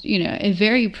as, a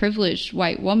very privileged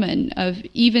white woman of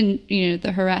even,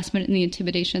 the harassment and the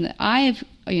intimidation that I've,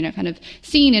 kind of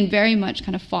seen and very much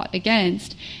kind of fought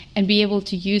against, and be able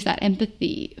to use that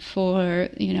empathy for,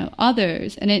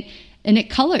 others. And it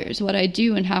colors what I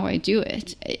do and how I do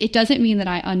it. It doesn't mean that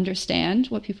I understand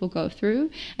what people go through,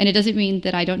 and it doesn't mean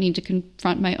that I don't need to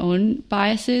confront my own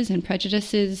biases and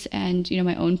prejudices and,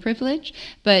 my own privilege.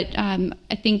 But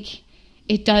I think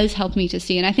it does help me to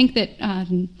see. And I think that I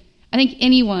think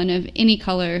anyone of any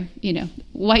color,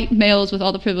 white males with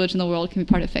all the privilege in the world can be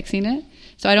part of fixing it.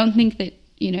 So I don't think that,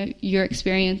 your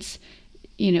experience,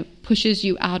 pushes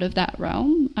you out of that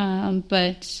realm.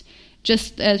 But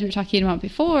just as we were talking about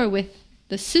before, with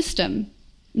the system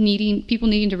people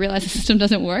needing to realize the system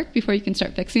doesn't work before you can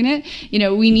start fixing it.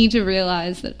 We need to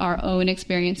realize that our own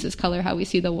experiences color how we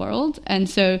see the world. And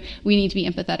so we need to be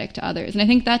empathetic to others. And I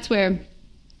think that's where,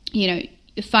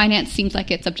 finance seems like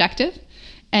it's objective,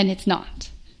 and it's not.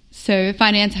 So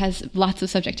finance has lots of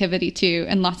subjectivity too,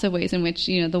 and lots of ways in which,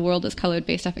 the world is colored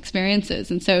based off experiences.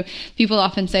 And so people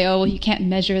often say, oh, well, you can't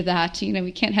measure that.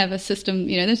 We can't have a system.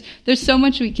 There's so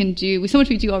much we can do. So much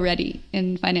we do already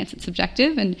in finance that's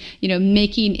subjective, and,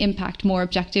 making impact more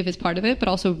objective is part of it, but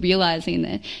also realizing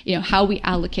that, how we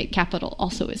allocate capital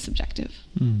also is subjective.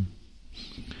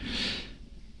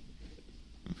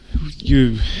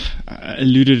 You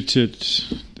alluded to it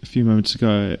a few moments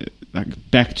ago, like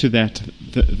back to that,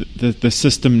 the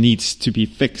system needs to be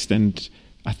fixed, and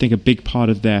I think a big part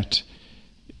of that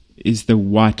is the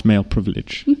white male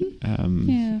privilege.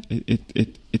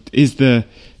 It is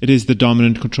the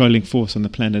dominant controlling force on the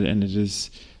planet, and it is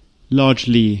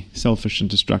largely selfish and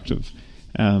destructive.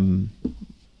 But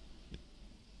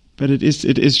it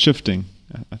is shifting,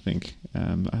 I think.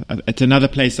 It's another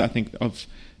place, I think, of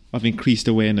increased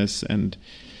awareness, and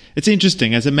it's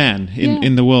interesting as a man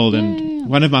in the world. And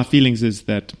one of my feelings is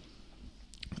that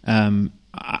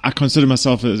I consider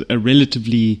myself as a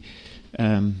relatively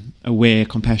aware,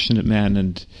 compassionate man,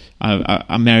 and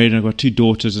I'm married and I've got 2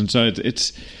 daughters, and so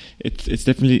it's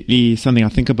definitely something I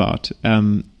think about.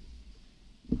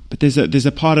 But there's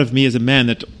a part of me as a man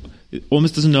that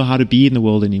almost doesn't know how to be in the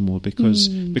world anymore, because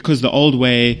the old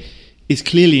way is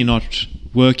clearly not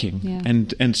working. Yeah.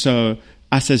 And so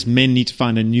us as men need to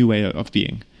find a new way of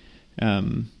being.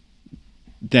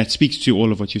 That speaks to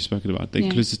all of what you've spoken about, the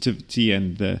inclusivity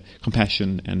and the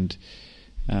compassion, and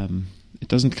it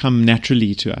doesn't come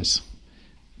naturally to us.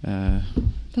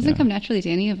 Doesn't come naturally to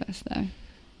any of us, though.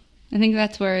 I think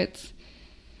that's where it's,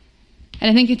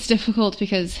 and I think it's difficult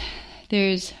because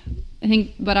I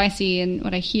think what I see and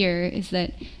what I hear is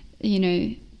that,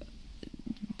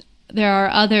 there are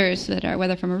others that are,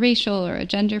 whether from a racial or a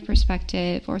gender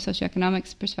perspective or a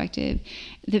socioeconomics perspective,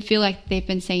 that feel like they've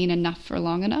been saying enough for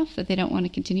long enough that they don't want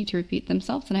to continue to repeat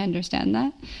themselves, and I understand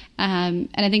that. And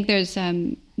I think there's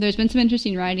been some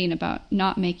interesting writing about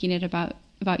not making it about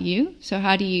you. So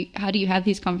how do you have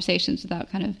these conversations without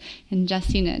kind of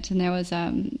ingesting it? And there was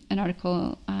an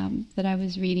article that I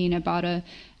was reading about a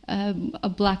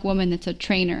black woman that's a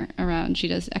trainer around. She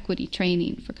does equity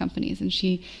training for companies, and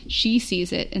she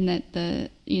sees it in that the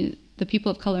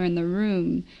people of color in the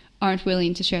room aren't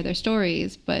willing to share their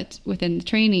stories, but within the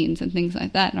trainings and things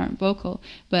like that, and aren't vocal.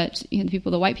 But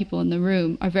the white people in the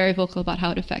room are very vocal about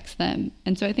how it affects them.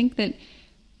 And so I think that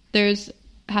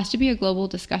has to be a global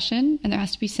discussion, and there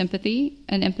has to be sympathy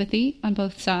and empathy on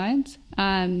both sides.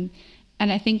 And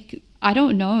I think, I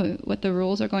don't know what the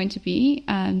rules are going to be,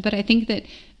 but I think that,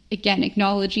 again,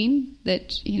 acknowledging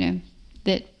that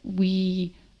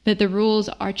that the rules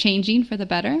are changing for the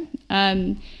better.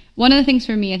 One of the things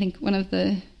for me, I think one of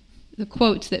the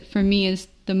quotes that for me is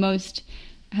the most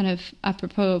kind of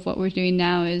apropos of what we're doing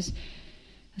now is,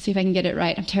 let's see if I can get it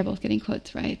right. I'm terrible at getting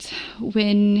quotes right.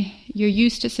 When you're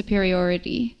used to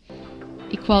superiority,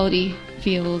 equality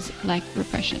feels like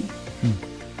repression.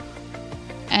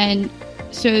 And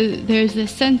so there's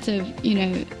this sense of,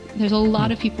 there's a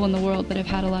lot of people in the world that have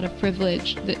had a lot of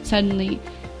privilege that suddenly,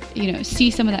 see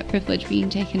some of that privilege being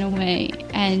taken away.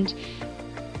 And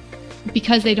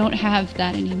because they don't have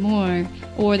that anymore,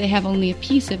 or they have only a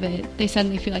piece of it, they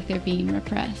suddenly feel like they're being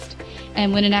repressed.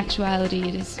 And when in actuality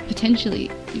it is potentially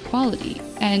equality.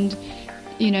 And,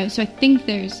 so I think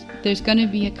there's going to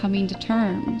be a coming to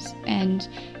terms and,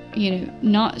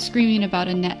 not screaming about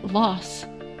a net loss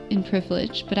in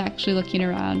privilege, but actually looking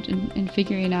around and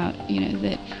figuring out,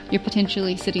 that you're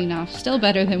potentially sitting off still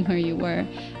better than where you were.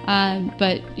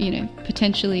 But,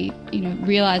 potentially,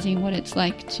 realizing what it's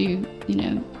like to,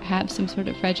 have some sort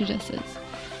of prejudices.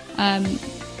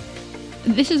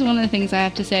 This is one of the things I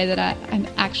have to say that I'm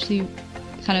actually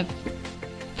kind of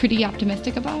pretty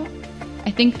optimistic about.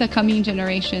 I think the coming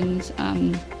generations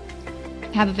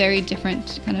have a very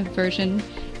different kind of version.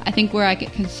 I think where I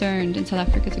get concerned, and South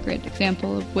Africa is a great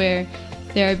example of where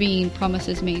there are being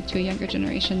promises made to a younger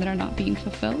generation that are not being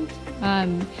fulfilled.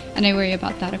 And I worry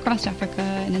about that across Africa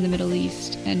and in the Middle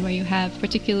East, and where you have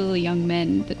particularly young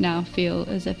men that now feel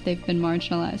as if they've been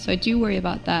marginalized. So I do worry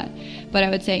about that. But I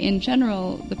would say in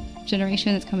general, the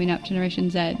generation that's coming up, Generation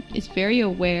Z, is very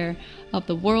aware of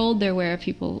the world. They're aware of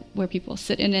where people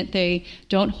sit in it. They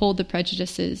don't hold the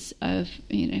prejudices of,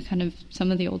 kind of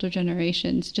some of the older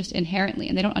generations just inherently,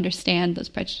 and they don't understand those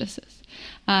prejudices.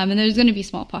 And there's going to be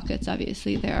small pockets,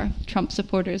 obviously. There are Trump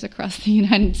supporters across the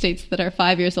United States that are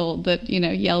 5 years old that,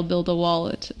 yell build a wall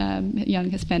at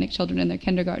young Hispanic children in their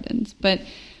kindergartens. But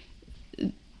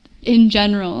in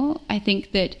general, I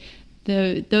think that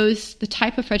the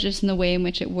type of prejudice and the way in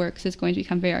which it works is going to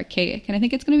become very archaic. And I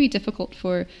think it's going to be difficult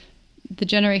for the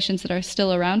generations that are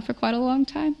still around for quite a long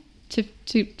time to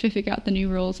figure out the new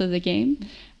rules of the game.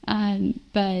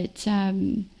 But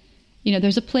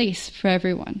there's a place for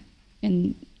everyone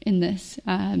in this.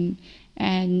 And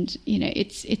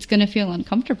it's going to feel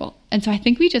uncomfortable. And so I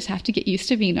think we just have to get used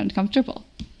to being uncomfortable.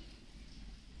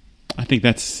 I think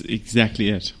that's exactly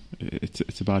it.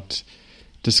 It's about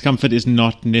discomfort is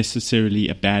not necessarily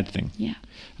a bad thing. Yeah.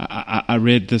 I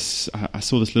read this, I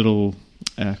saw this little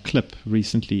clip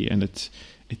recently, and it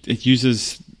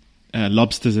uses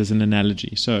lobsters as an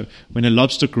analogy. So when a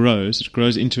lobster grows, it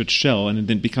grows into its shell, and it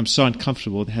then becomes so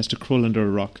uncomfortable it has to crawl under a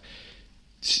rock,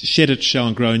 shed its shell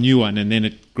and grow a new one, and then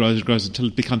it grows until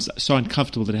it becomes so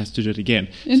uncomfortable that it has to do it again.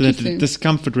 So that the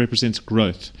discomfort represents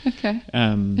growth. Okay.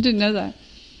 I didn't know that.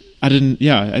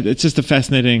 It's just a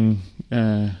fascinating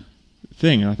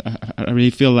thing. I really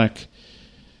feel like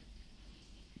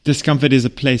discomfort is a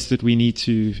place that we need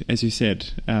to, as you said,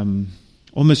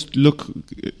 almost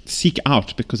seek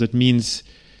out, because it means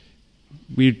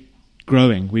we're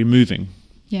growing, we're moving.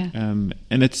 Yeah. And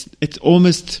it's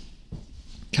almost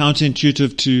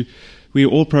counterintuitive to, we're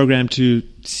all programmed to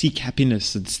seek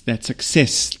happiness. It's that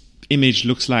success image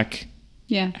looks like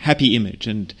happy image,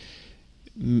 and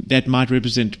that might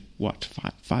represent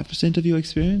 5% of your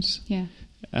experience. Yeah.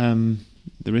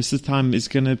 The rest of the time is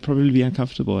going to probably be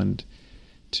uncomfortable, and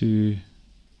to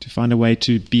find a way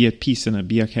to be at peace and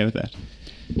be okay with that.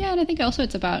 Yeah, and I think also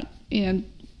it's about,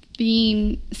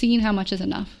 seeing how much is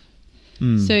enough.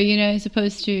 So, as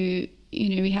opposed to,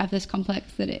 we have this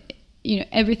complex that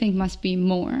everything must be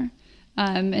more.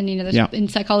 In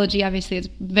psychology, obviously, it's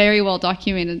very well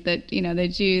documented that,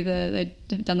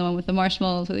 they've done the one with the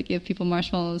marshmallows, where they give people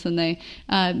marshmallows and they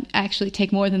actually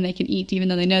take more than they can eat, even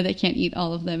though they know they can't eat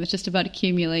all of them. It's just about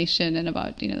accumulation and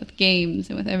about, with games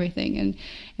and with everything.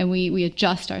 And we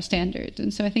adjust our standards.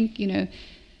 And so I think,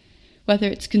 whether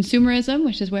it's consumerism,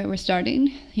 which is where we're starting,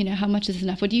 how much is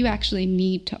enough? What do you actually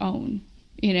need to own?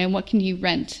 And what can you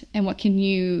rent, and what can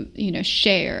you,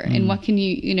 share, and what can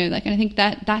you, and I think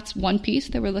that's one piece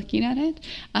that we're looking at it.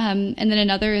 And then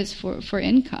another is for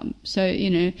income. So,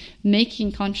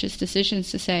 making conscious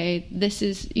decisions to say, this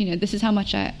is how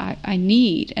much I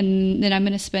need. And then I'm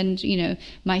going to spend,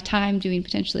 my time doing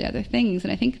potentially other things.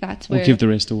 And I think that's where... Or give the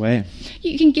rest away.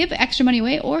 You can give extra money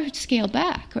away or scale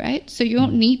back, right? So you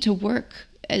don't need to work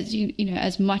as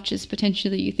as much as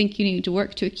potentially you think you need to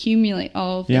work to accumulate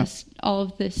all of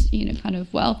this, kind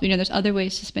of wealth. There's other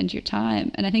ways to spend your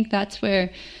time. And I think that's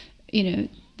where,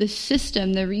 the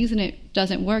system, the reason it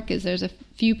doesn't work is there's a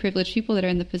few privileged people that are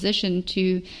in the position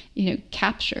to,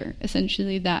 capture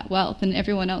essentially that wealth, and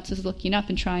everyone else is looking up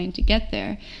and trying to get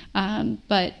there.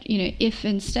 But, if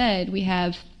instead we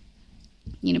have,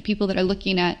 people that are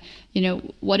looking at,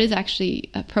 what is actually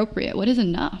appropriate, what is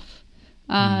enough,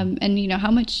 and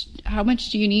how much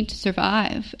do you need to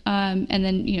survive, and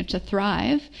then to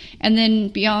thrive, and then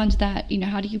beyond that,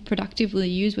 how do you productively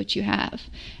use what you have?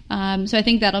 So I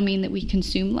think that'll mean that we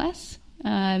consume less.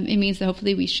 It means that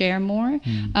hopefully we share more.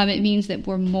 It means that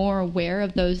we're more aware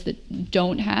of those that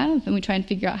don't have, and we try and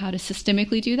figure out how to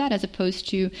systemically do that, as opposed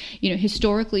to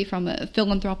historically from a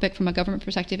philanthropic, from a government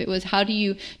perspective, it was how do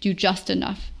you do just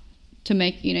enough to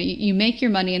make, you make your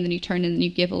money and then you turn and then you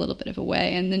give a little bit of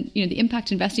away. And then, the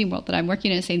impact investing world that I'm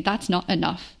working in is saying that's not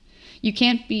enough. You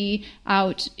can't be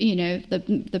out,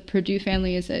 the Purdue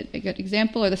family is a good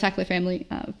example, or the Sackler family,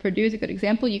 Purdue is a good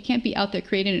example. You can't be out there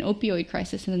creating an opioid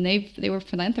crisis. And then they were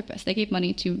philanthropists. They gave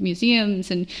money to museums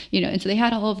and so they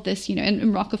had all of this,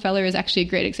 and Rockefeller is actually a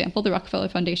great example. The Rockefeller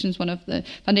Foundation is one of the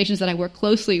foundations that I work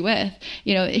closely with.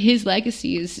 His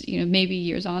legacy is, maybe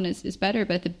years on is better,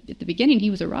 but at the beginning,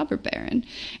 he was a robber baron.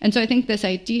 And so I think this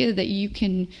idea that you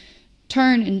can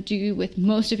turn and do with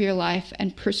most of your life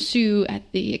and pursue at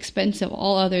the expense of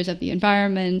all others, of the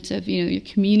environment, of your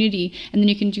community, and then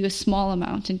you can do a small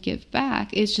amount and give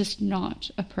back, is just not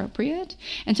appropriate.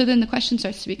 And so then the question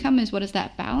starts to become is, what does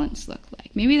that balance look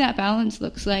like? Maybe that balance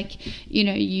looks like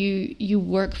you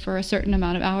work for a certain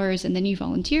amount of hours and then you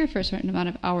volunteer for a certain amount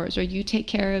of hours, or you take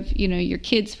care of your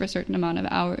kids for a certain amount of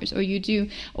hours, or you do,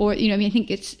 or I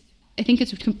think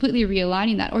it's completely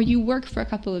realigning that. Or you work for a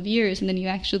couple of years and then you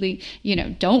actually,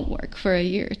 don't work for a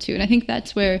year or two. And I think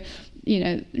that's where,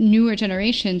 newer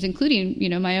generations, including,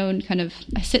 my own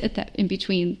I sit at that in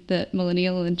between the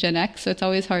millennial and Gen X. So it's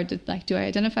always hard to do I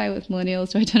identify with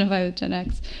millennials? Do I identify with Gen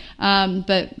X?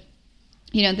 But,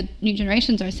 the new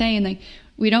generations are saying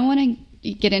we don't want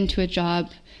to get into a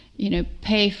job,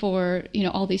 pay for,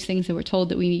 all these things that we're told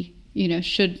that we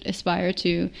should aspire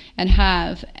to and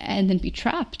have, and then be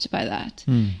trapped by that.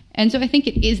 And so I think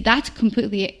that's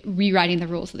completely rewriting the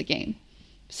rules of the game.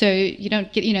 So you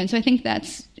don't get, and so I think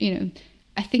that's,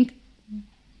 I think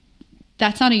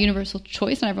that's not a universal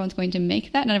choice. Not everyone's going to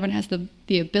make that. Not everyone has the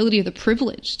ability or the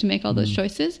privilege to make all those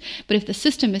choices. But if the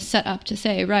system is set up to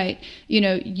say, right,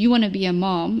 you want to be a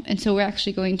mom, and so we're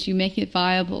actually going to make it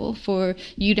viable for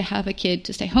you to have a kid,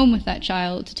 to stay home with that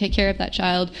child, to take care of that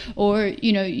child, or,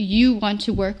 you want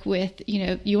to work with,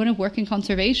 you want to work in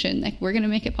conservation. We're going to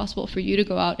make it possible for you to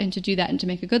go out and to do that and to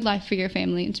make a good life for your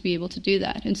family and to be able to do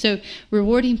that. And so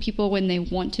rewarding people when they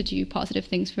want to do positive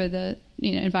things for the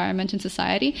environment and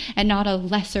society, and not a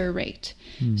lesser rate.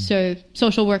 So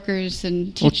social workers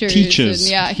and teachers.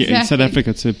 Exactly. In South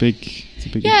Africa, it's a big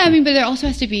issue. But there also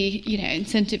has to be,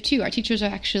 incentive too. Our teachers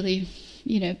are actually,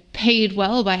 paid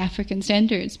well by African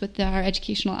standards, but our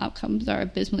educational outcomes are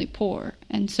abysmally poor.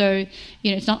 And so,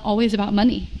 it's not always about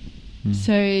money.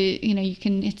 So,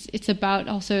 it's about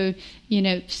also,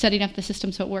 setting up the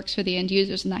system so it works for the end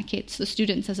users, in that case, the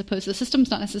students, as opposed to the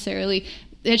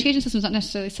education system is not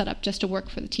necessarily set up just to work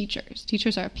for the teachers.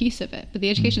 Teachers are a piece of it, but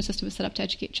the education system is set up to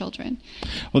educate children.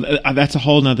 Well, that's a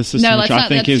whole other system, which I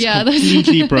think is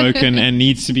completely broken and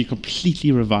needs to be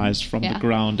completely revised from the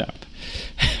ground up.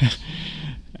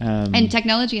 And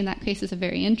technology in that case is a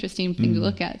very interesting thing to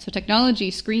look at. So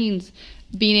technology, screens,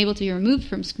 being able to be removed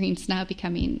from screens, now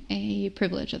becoming a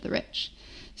privilege of the rich.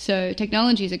 So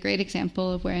technology is a great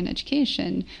example of where in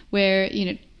education, where,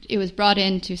 it was brought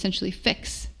in to essentially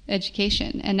fix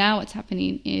education. And now what's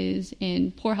happening is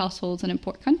in poor households and in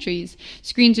poor countries,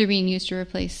 screens are being used to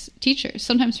replace teachers,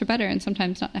 sometimes for better and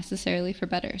sometimes not necessarily for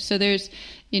better. So there's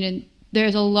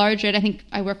a larger, I think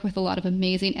I work with a lot of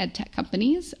amazing ed tech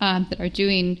companies that are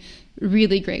doing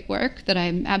really great work that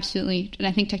and I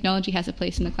think technology has a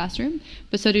place in the classroom,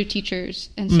 but so do teachers,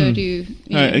 and so do...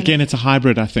 again, it's a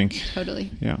hybrid, I think.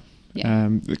 Totally. Yeah.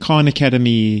 The Khan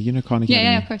Academy, Khan Academy?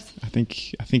 Yeah, of course. I think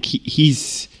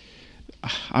he's...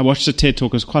 I watched a TED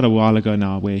Talk, it was quite a while ago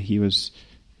now, where he was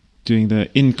doing the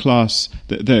in-class,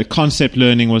 the concept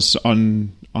learning was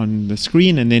on the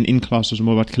screen, and then in class was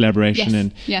more about collaboration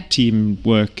and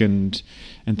teamwork and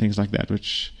things like that,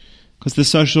 because the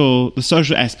social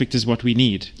aspect is what we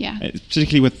need,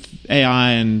 particularly with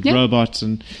AI and robots,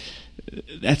 and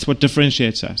that's what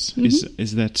differentiates us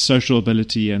is that social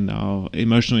ability and our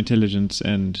emotional intelligence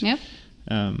and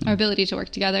our ability to work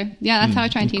together. That's how I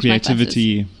try and teach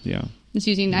creativity. my classes. It's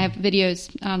I have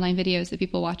online videos that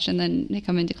people watch, and then they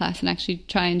come into class and actually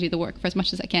try and do the work for as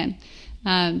much as I can.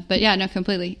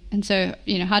 Completely. And so,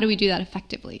 how do we do that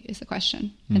effectively is the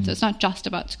question. And so it's not just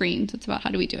about screens, it's about how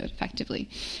do we do it effectively.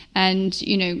 And,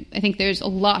 I think there's a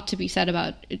lot to be said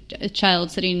about a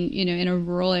child sitting, in a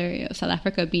rural area of South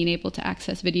Africa being able to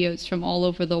access videos from all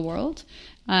over the world.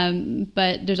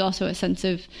 But there's also a sense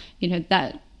of,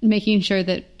 that making sure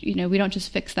that, we don't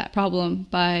just fix that problem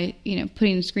by,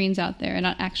 putting screens out there and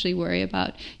not actually worry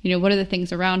about, what are the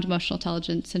things around emotional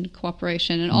intelligence and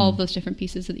cooperation and all of those different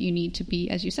pieces that you need to be,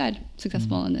 as you said,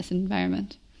 successful in this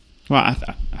environment. Well,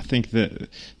 I think that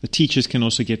the teachers can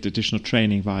also get additional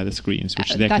training via the screens,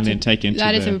 which they can then take into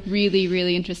that is a really,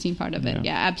 really interesting part of it.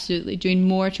 Yeah, absolutely. Doing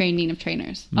more training of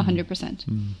trainers, 100%.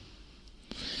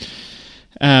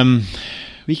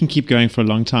 We can keep going for a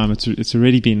long time. It's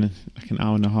already been like an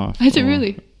hour and a half. Is it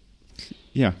really?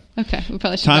 Yeah. Okay, we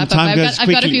probably should wrap up. I've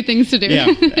got a few things to do.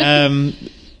 Yeah.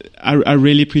 I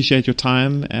really appreciate your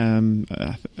time.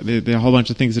 There are a whole bunch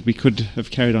of things that we could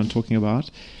have carried on talking about.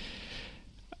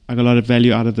 I got a lot of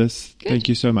value out of this. Good. Thank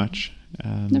you so much.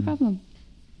 No problem.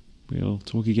 We'll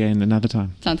talk again another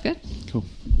time. Sounds good. Cool.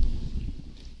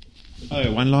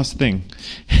 Oh, one last thing.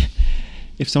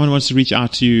 If someone wants to reach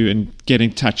out to you and get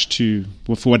in touch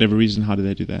for whatever reason, how do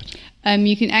they do that?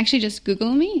 You can actually just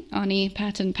Google me, Ani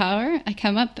Patton Power. I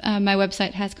come up. My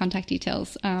website has contact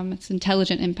details. It's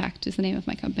Intelligent Impact is the name of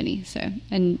my company.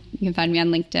 And you can find me on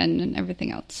LinkedIn and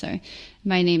everything else. So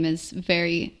my name is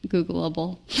very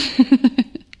Googleable.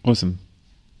 Awesome.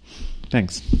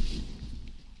 Thanks.